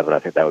 5-7, I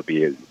think that would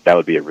be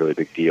a really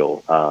big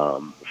deal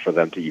for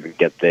them to even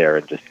get there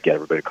and just get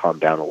everybody to calm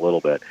down a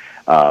little bit.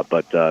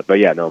 But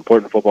yeah, no,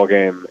 important football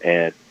game,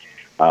 and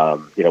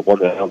one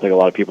that I don't think a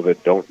lot of people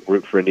that don't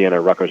root for Indiana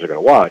or Rutgers are going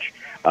to watch,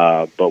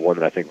 but one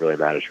that I think really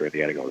matters for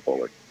Indiana going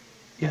forward.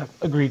 Yeah,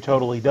 agree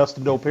totally.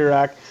 Dustin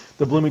Dopirak,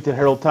 the Bloomington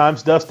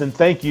Herald-Times. Dustin,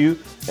 thank you,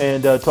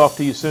 and talk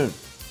to you soon.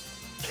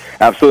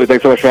 Absolutely.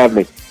 Thanks so much for having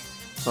me.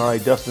 All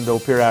right, Dustin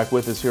Dopirak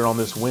with us here on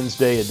this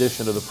Wednesday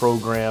edition of the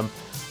program.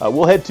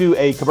 We'll head to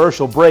a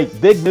commercial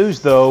break. Big news,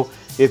 though,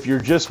 if you're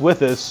just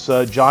with us,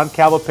 John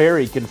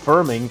Calipari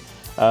confirming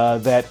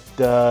that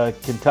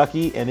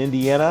Kentucky and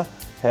Indiana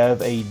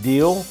have a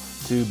deal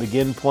to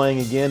begin playing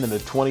again in the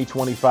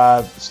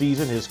 2025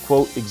 season. His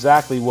quote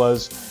exactly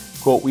was,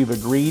 quote, "We've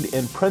agreed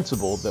in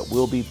principle that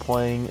we'll be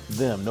playing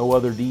them." No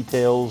other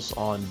details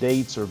on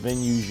dates or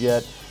venues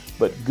yet,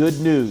 but good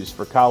news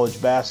for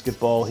college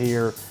basketball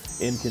here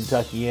in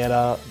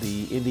Kentuckiana.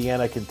 The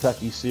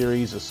Indiana-Kentucky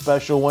series, a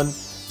special one.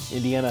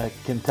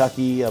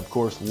 Indiana-Kentucky, of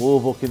course,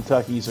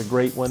 Louisville-Kentucky is a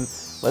great one.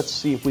 Let's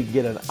see if we can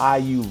get an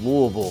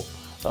IU-Louisville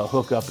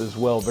hookup as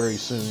well very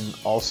soon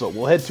also.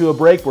 We'll head to a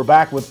break. We're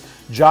back with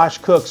Josh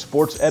Cook,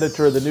 sports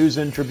editor of the News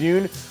and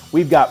Tribune.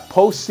 We've got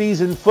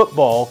postseason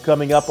football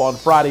coming up on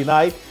Friday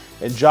night,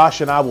 and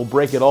Josh and I will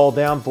break it all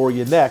down for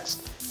you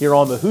next here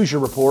on the Hoosier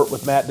Report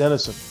with Matt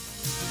Dennison.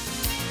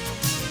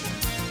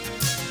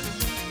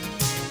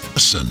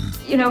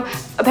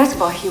 A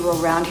basketball hero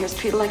around here is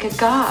treated like a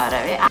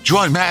god.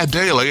 Join Matt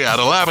daily at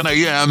 11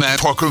 a.m.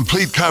 for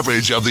complete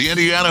coverage of the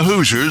Indiana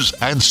Hoosiers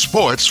and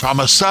sports from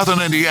a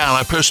Southern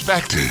Indiana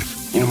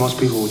perspective. Most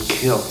people would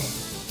kill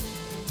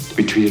to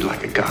be treated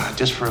like a god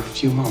just for a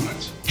few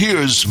moments.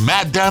 Here's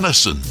Matt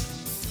Dennison.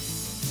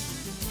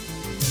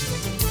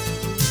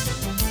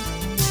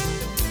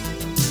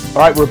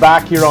 All right, we're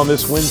back here on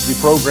this Wednesday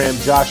program.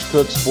 Josh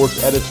Cook,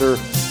 sports editor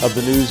of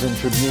the News and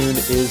Tribune,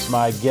 is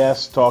my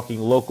guest, talking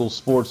local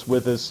sports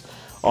with us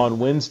on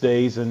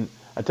Wednesdays. And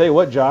I tell you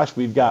what, Josh,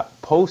 we've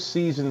got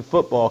postseason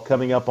football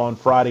coming up on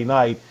Friday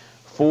night.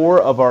 4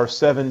 of our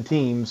 7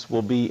 teams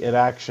will be in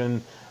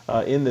action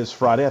in this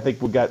Friday. I think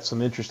we've got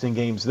some interesting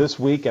games this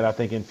week, and I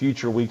think in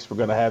future weeks we're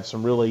going to have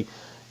some really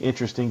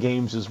interesting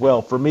games as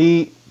well. For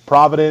me,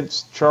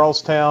 Providence,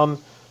 Charlestown,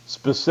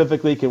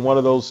 specifically, can one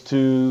of those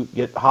two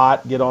get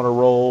hot, get on a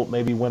roll,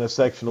 maybe win a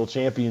sectional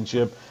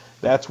championship?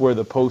 That's where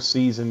the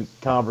postseason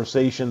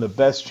conversation, the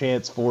best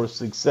chance for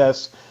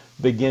success,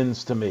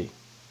 begins to me.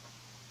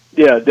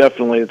 Yeah,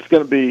 definitely. It's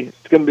going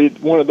to be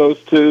one of those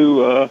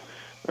two,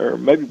 or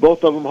maybe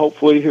both of them,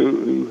 hopefully,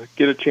 who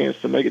get a chance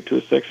to make it to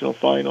a sectional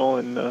final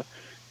and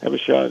have a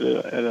shot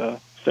at a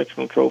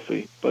sectional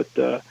trophy. But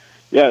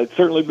yeah, it's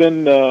certainly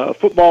been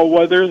football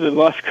weather the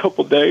last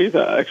couple of days.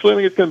 Actually, I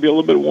think it's going to be a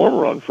little bit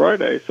warmer on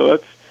Friday, so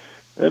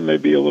that may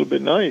be a little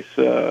bit nice.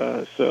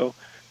 So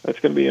that's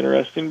going to be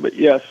interesting. But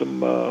yeah,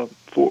 some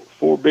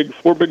four big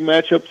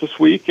matchups this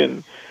week,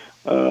 and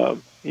I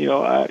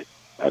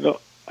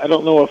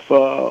don't know if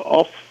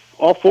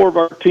all 4 of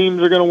our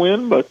teams are going to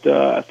win, but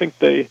I think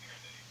they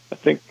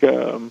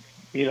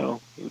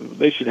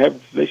should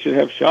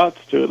have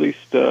shots to at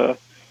least have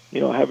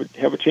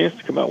a chance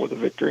to come out with a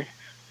victory.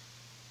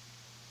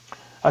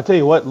 I tell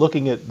you what,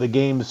 looking at the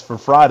games for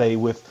Friday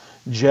with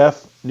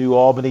Jeff, New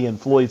Albany, and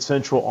Floyd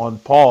Central on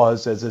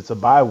pause as it's a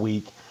bye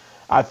week,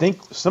 I think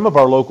some of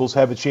our locals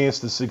have a chance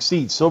to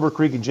succeed. Silver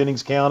Creek and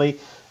Jennings County,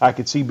 I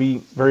could see be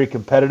very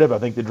competitive. I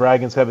think the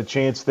Dragons have a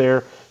chance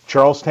there.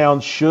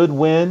 Charlestown should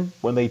win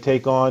when they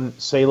take on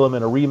Salem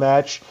in a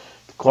rematch.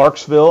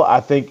 Clarksville,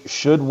 I think,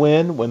 should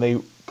win when they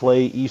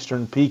play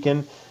Eastern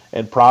Pekin.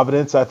 And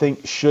Providence, I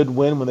think, should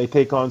win when they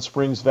take on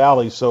Springs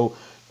Valley. So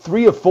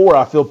 3 of 4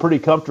 I feel pretty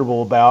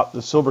comfortable about.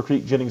 The Silver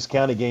Creek-Jennings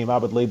County game I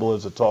would label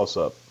as a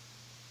toss-up.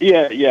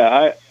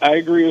 Yeah, I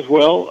agree as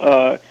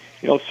well.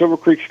 Silver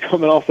Creek's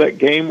coming off that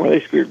game where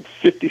they scored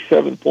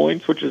 57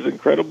 points, which is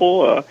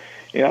incredible.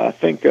 I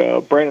think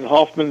Brandon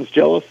Hoffman's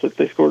jealous that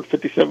they scored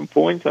 57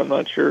 points. I'm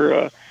not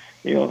sure,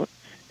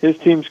 his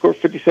team scored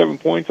 57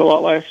 points a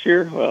lot last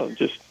year. Well,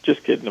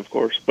 just kidding, of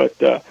course.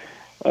 But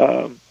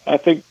I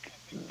think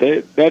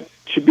that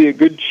should be a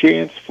good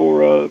chance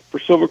for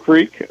Silver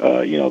Creek.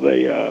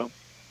 They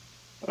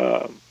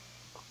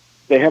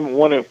haven't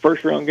won a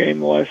first-round game in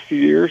the last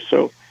few years,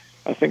 so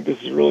I think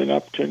this is really an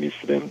opportunity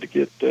for them to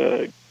get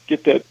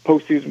that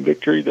postseason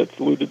victory that's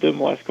eluded them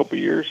the last couple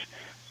of years.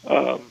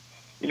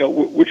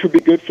 Which would be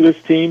good for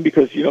this team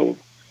because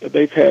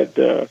they've had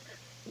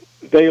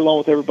they, along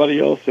with everybody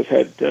else, have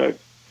had,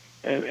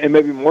 and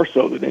maybe more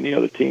so than any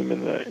other team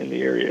in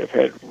the area, have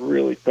had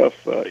really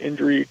tough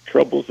injury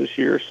troubles this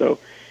year. So,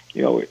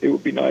 it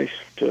would be nice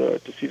to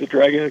see the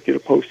Dragons get a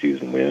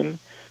postseason win.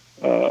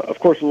 Of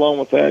course, along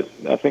with that,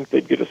 I think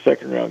they'd get a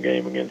second-round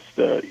game against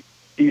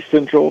East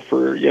Central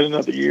for yet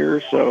another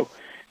year. So,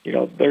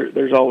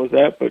 there's always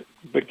that.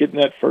 But getting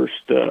that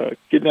first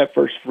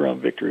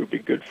round victory would be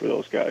good for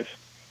those guys.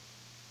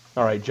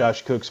 All right,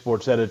 Josh Cook,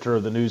 sports editor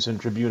of the News and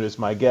Tribune, is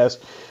my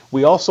guest.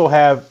 We also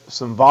have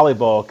some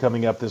volleyball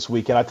coming up this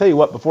weekend. I tell you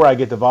what, before I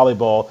get to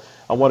volleyball,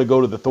 I want to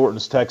go to the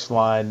Thornton's text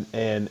line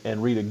and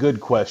read a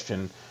good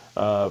question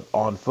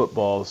on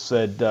football. It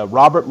said,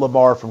 Robert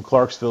Lamar from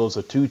Clarksville is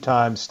a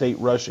two-time state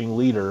rushing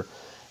leader.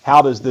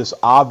 How does this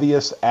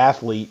obvious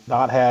athlete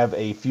not have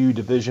a few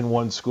Division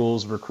I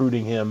schools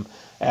recruiting him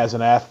as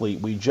an athlete?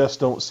 We just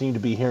don't seem to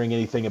be hearing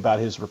anything about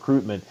his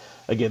recruitment.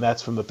 Again,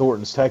 that's from the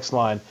Thornton's text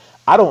line.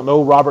 I don't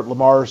know Robert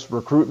Lamar's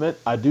recruitment.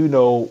 I do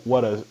know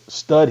what a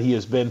stud he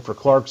has been for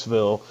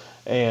Clarksville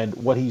and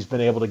what he's been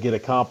able to get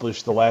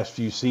accomplished the last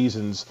few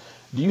seasons.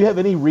 Do you have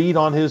any read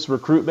on his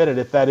recruitment? And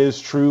if that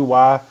is true,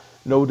 why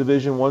no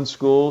Division I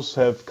schools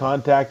have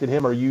contacted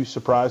him? Are you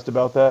surprised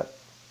about that?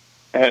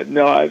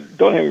 No, I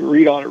don't have any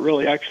read on it,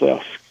 really. Actually,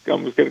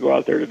 I'm just going to go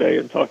out there today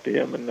and talk to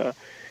him and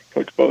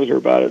Coach Bozer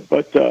about it.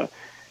 But,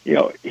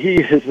 he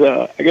is,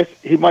 I guess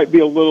he might be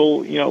a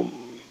little,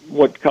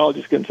 what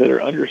colleges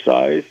consider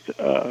undersized,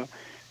 at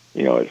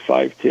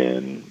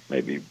 5'10",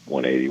 maybe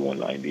 180,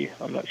 190.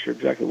 I'm not sure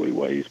exactly what he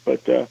weighs,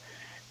 but,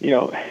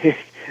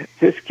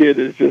 this kid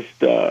is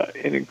just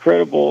an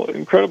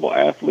incredible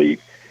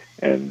athlete.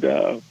 And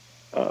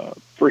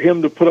for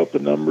him to put up the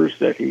numbers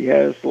that he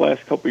has the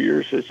last couple of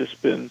years has just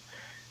been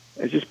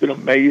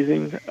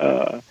amazing.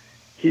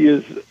 He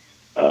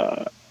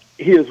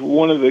is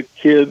one of the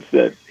kids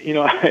that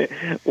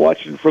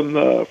watching from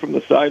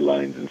the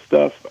sidelines and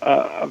stuff.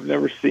 I've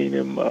never seen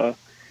him,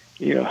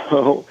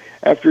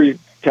 after he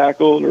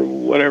tackled or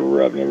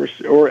whatever.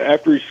 Or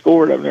after he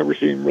scored, I've never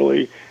seen him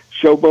really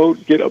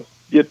showboat, get up,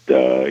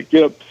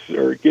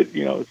 or get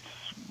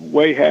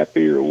way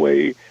happy or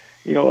way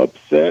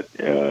upset.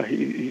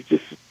 He's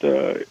just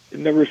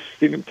never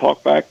seen him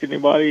talk back to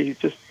anybody. He's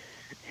just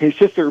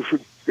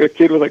a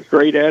kid with a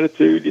great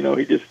attitude.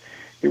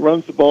 He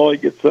runs the ball, he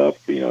gets up,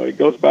 he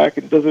goes back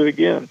and does it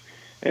again.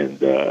 And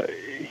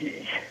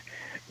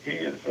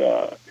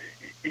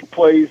he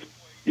plays,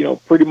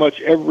 pretty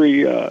much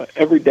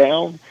every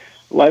down.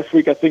 Last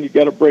week I think he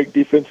got a break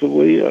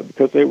defensively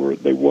because they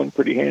won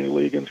pretty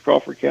handily against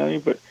Crawford County,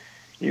 but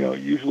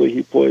usually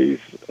he plays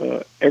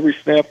every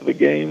snap of the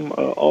game,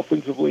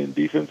 offensively and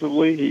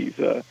defensively. He's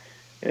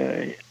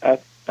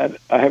I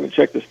haven't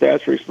checked the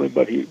stats recently,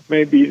 but he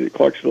may be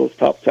Clarksville's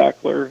top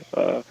tackler.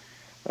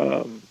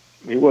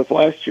 He was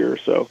last year,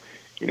 so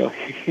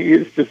he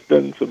has just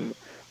done some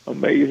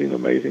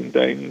amazing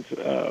things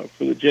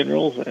for the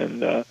Generals,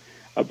 and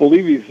I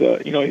believe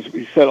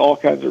he's set all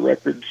kinds of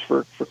records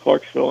for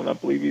Clarksville, and I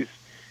believe he's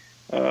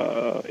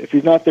if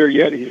he's not there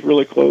yet, he's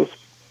really close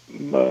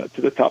to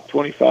the top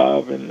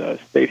 25 in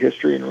state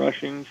history in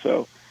rushing.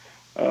 So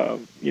I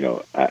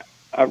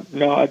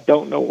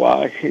don't know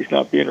why he's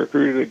not being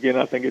recruited again.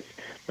 I think it's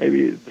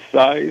maybe the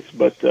size,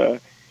 but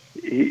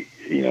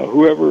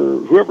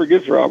whoever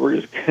gets Robert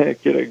is going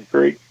to get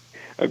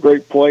a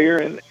great player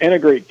and a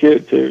great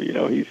kid too.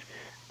 He's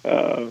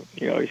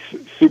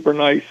super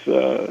nice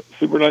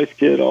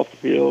kid off the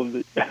field.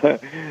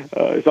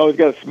 He's always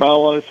got a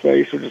smile on his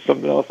face, which is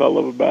something else I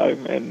love about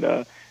him.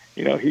 And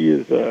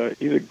he's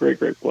a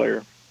great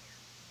player.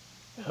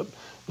 Yep.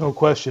 No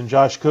question.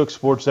 Josh Cook,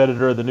 sports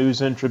editor of the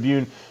News and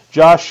Tribune.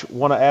 Josh,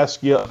 want to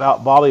ask you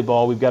about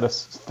volleyball. We've got a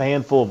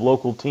handful of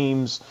local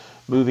teams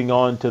moving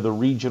on to the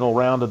regional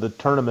round of the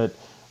tournament.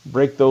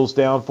 Break those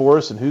down for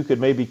us, and who could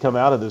maybe come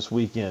out of this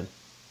weekend?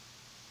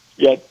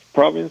 Yeah,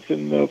 Providence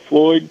and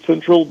Floyd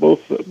Central,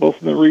 both in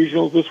the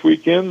regionals this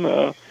weekend.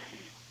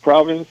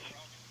 Providence,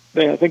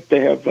 I think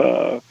they have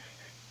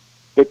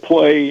they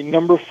play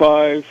number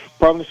 5.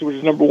 Providence, which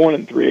is number 1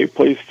 in 3A,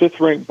 plays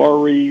 5th-ranked Bar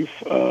Reeve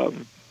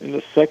in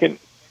the second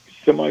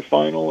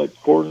semifinal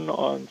at Gordon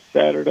on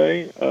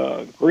Saturday.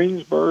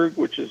 Greensburg,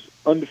 which is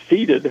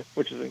undefeated,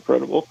 which is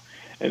incredible,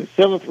 and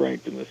 7th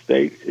ranked in the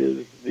state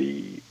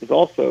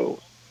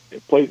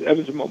it plays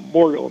Evans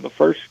Memorial in the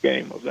first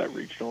game of that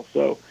regional.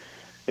 So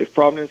if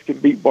Providence can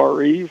beat Bar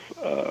Reeve,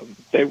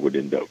 they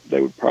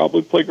would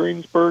probably play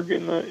Greensburg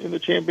in the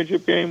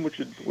championship game, which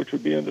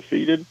would be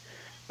undefeated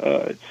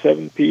at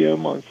 7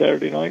 p.m. on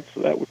Saturday night.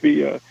 So that would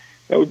be a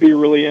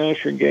really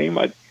interesting game.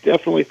 I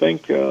definitely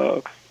think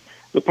the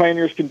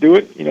Pioneers can do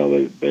it.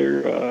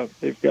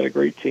 They've got a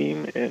great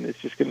team, and it's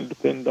just going to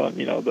depend on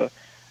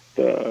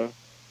the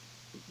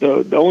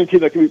only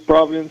team that can beat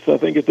Providence, I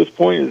think, at this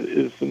point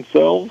is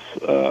themselves.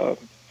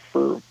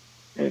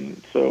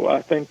 And so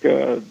I think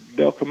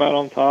they'll come out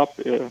on top.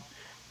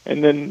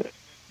 And then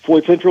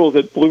Floyd Central is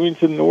at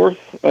Bloomington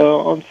North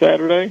on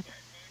Saturday.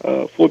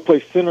 Floyd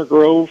plays Center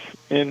Grove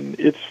in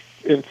its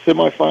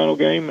semifinal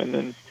game, and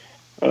then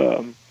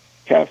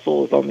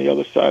Castle is on the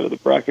other side of the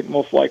bracket.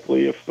 Most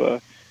likely, if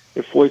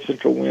Floyd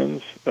Central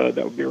wins, that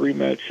would be a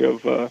rematch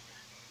of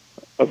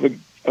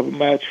a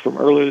match from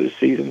earlier this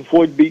season.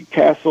 Floyd beat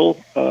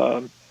Castle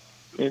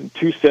in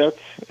 2 sets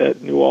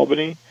at New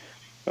Albany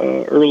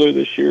earlier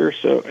this year.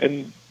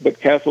 But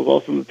Castle's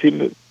also the team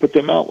that put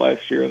them out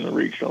last year in the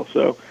regional.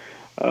 So,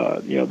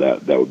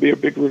 that would be a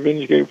big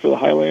revenge game for the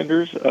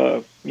Highlanders.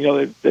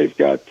 They've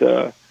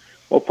got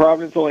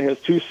Providence only has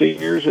 2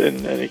 seniors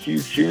and a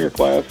huge junior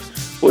class.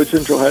 Floyd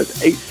Central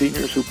has 8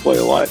 seniors who play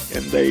a lot,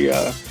 and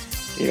they're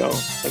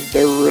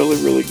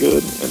really, really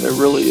good, and they're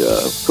really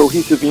a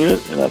cohesive unit,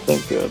 and I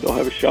think they'll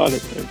have a shot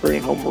at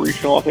bringing home a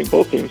regional. I think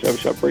both teams have a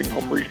shot at bringing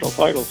home regional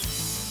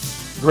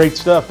titles. Great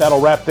stuff.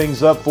 That'll wrap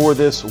things up for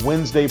this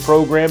Wednesday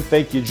program.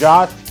 Thank you,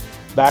 Josh.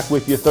 Back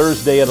with you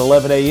Thursday at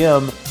 11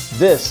 a.m.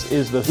 This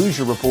is the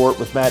Hoosier Report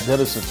with Matt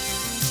Dennison.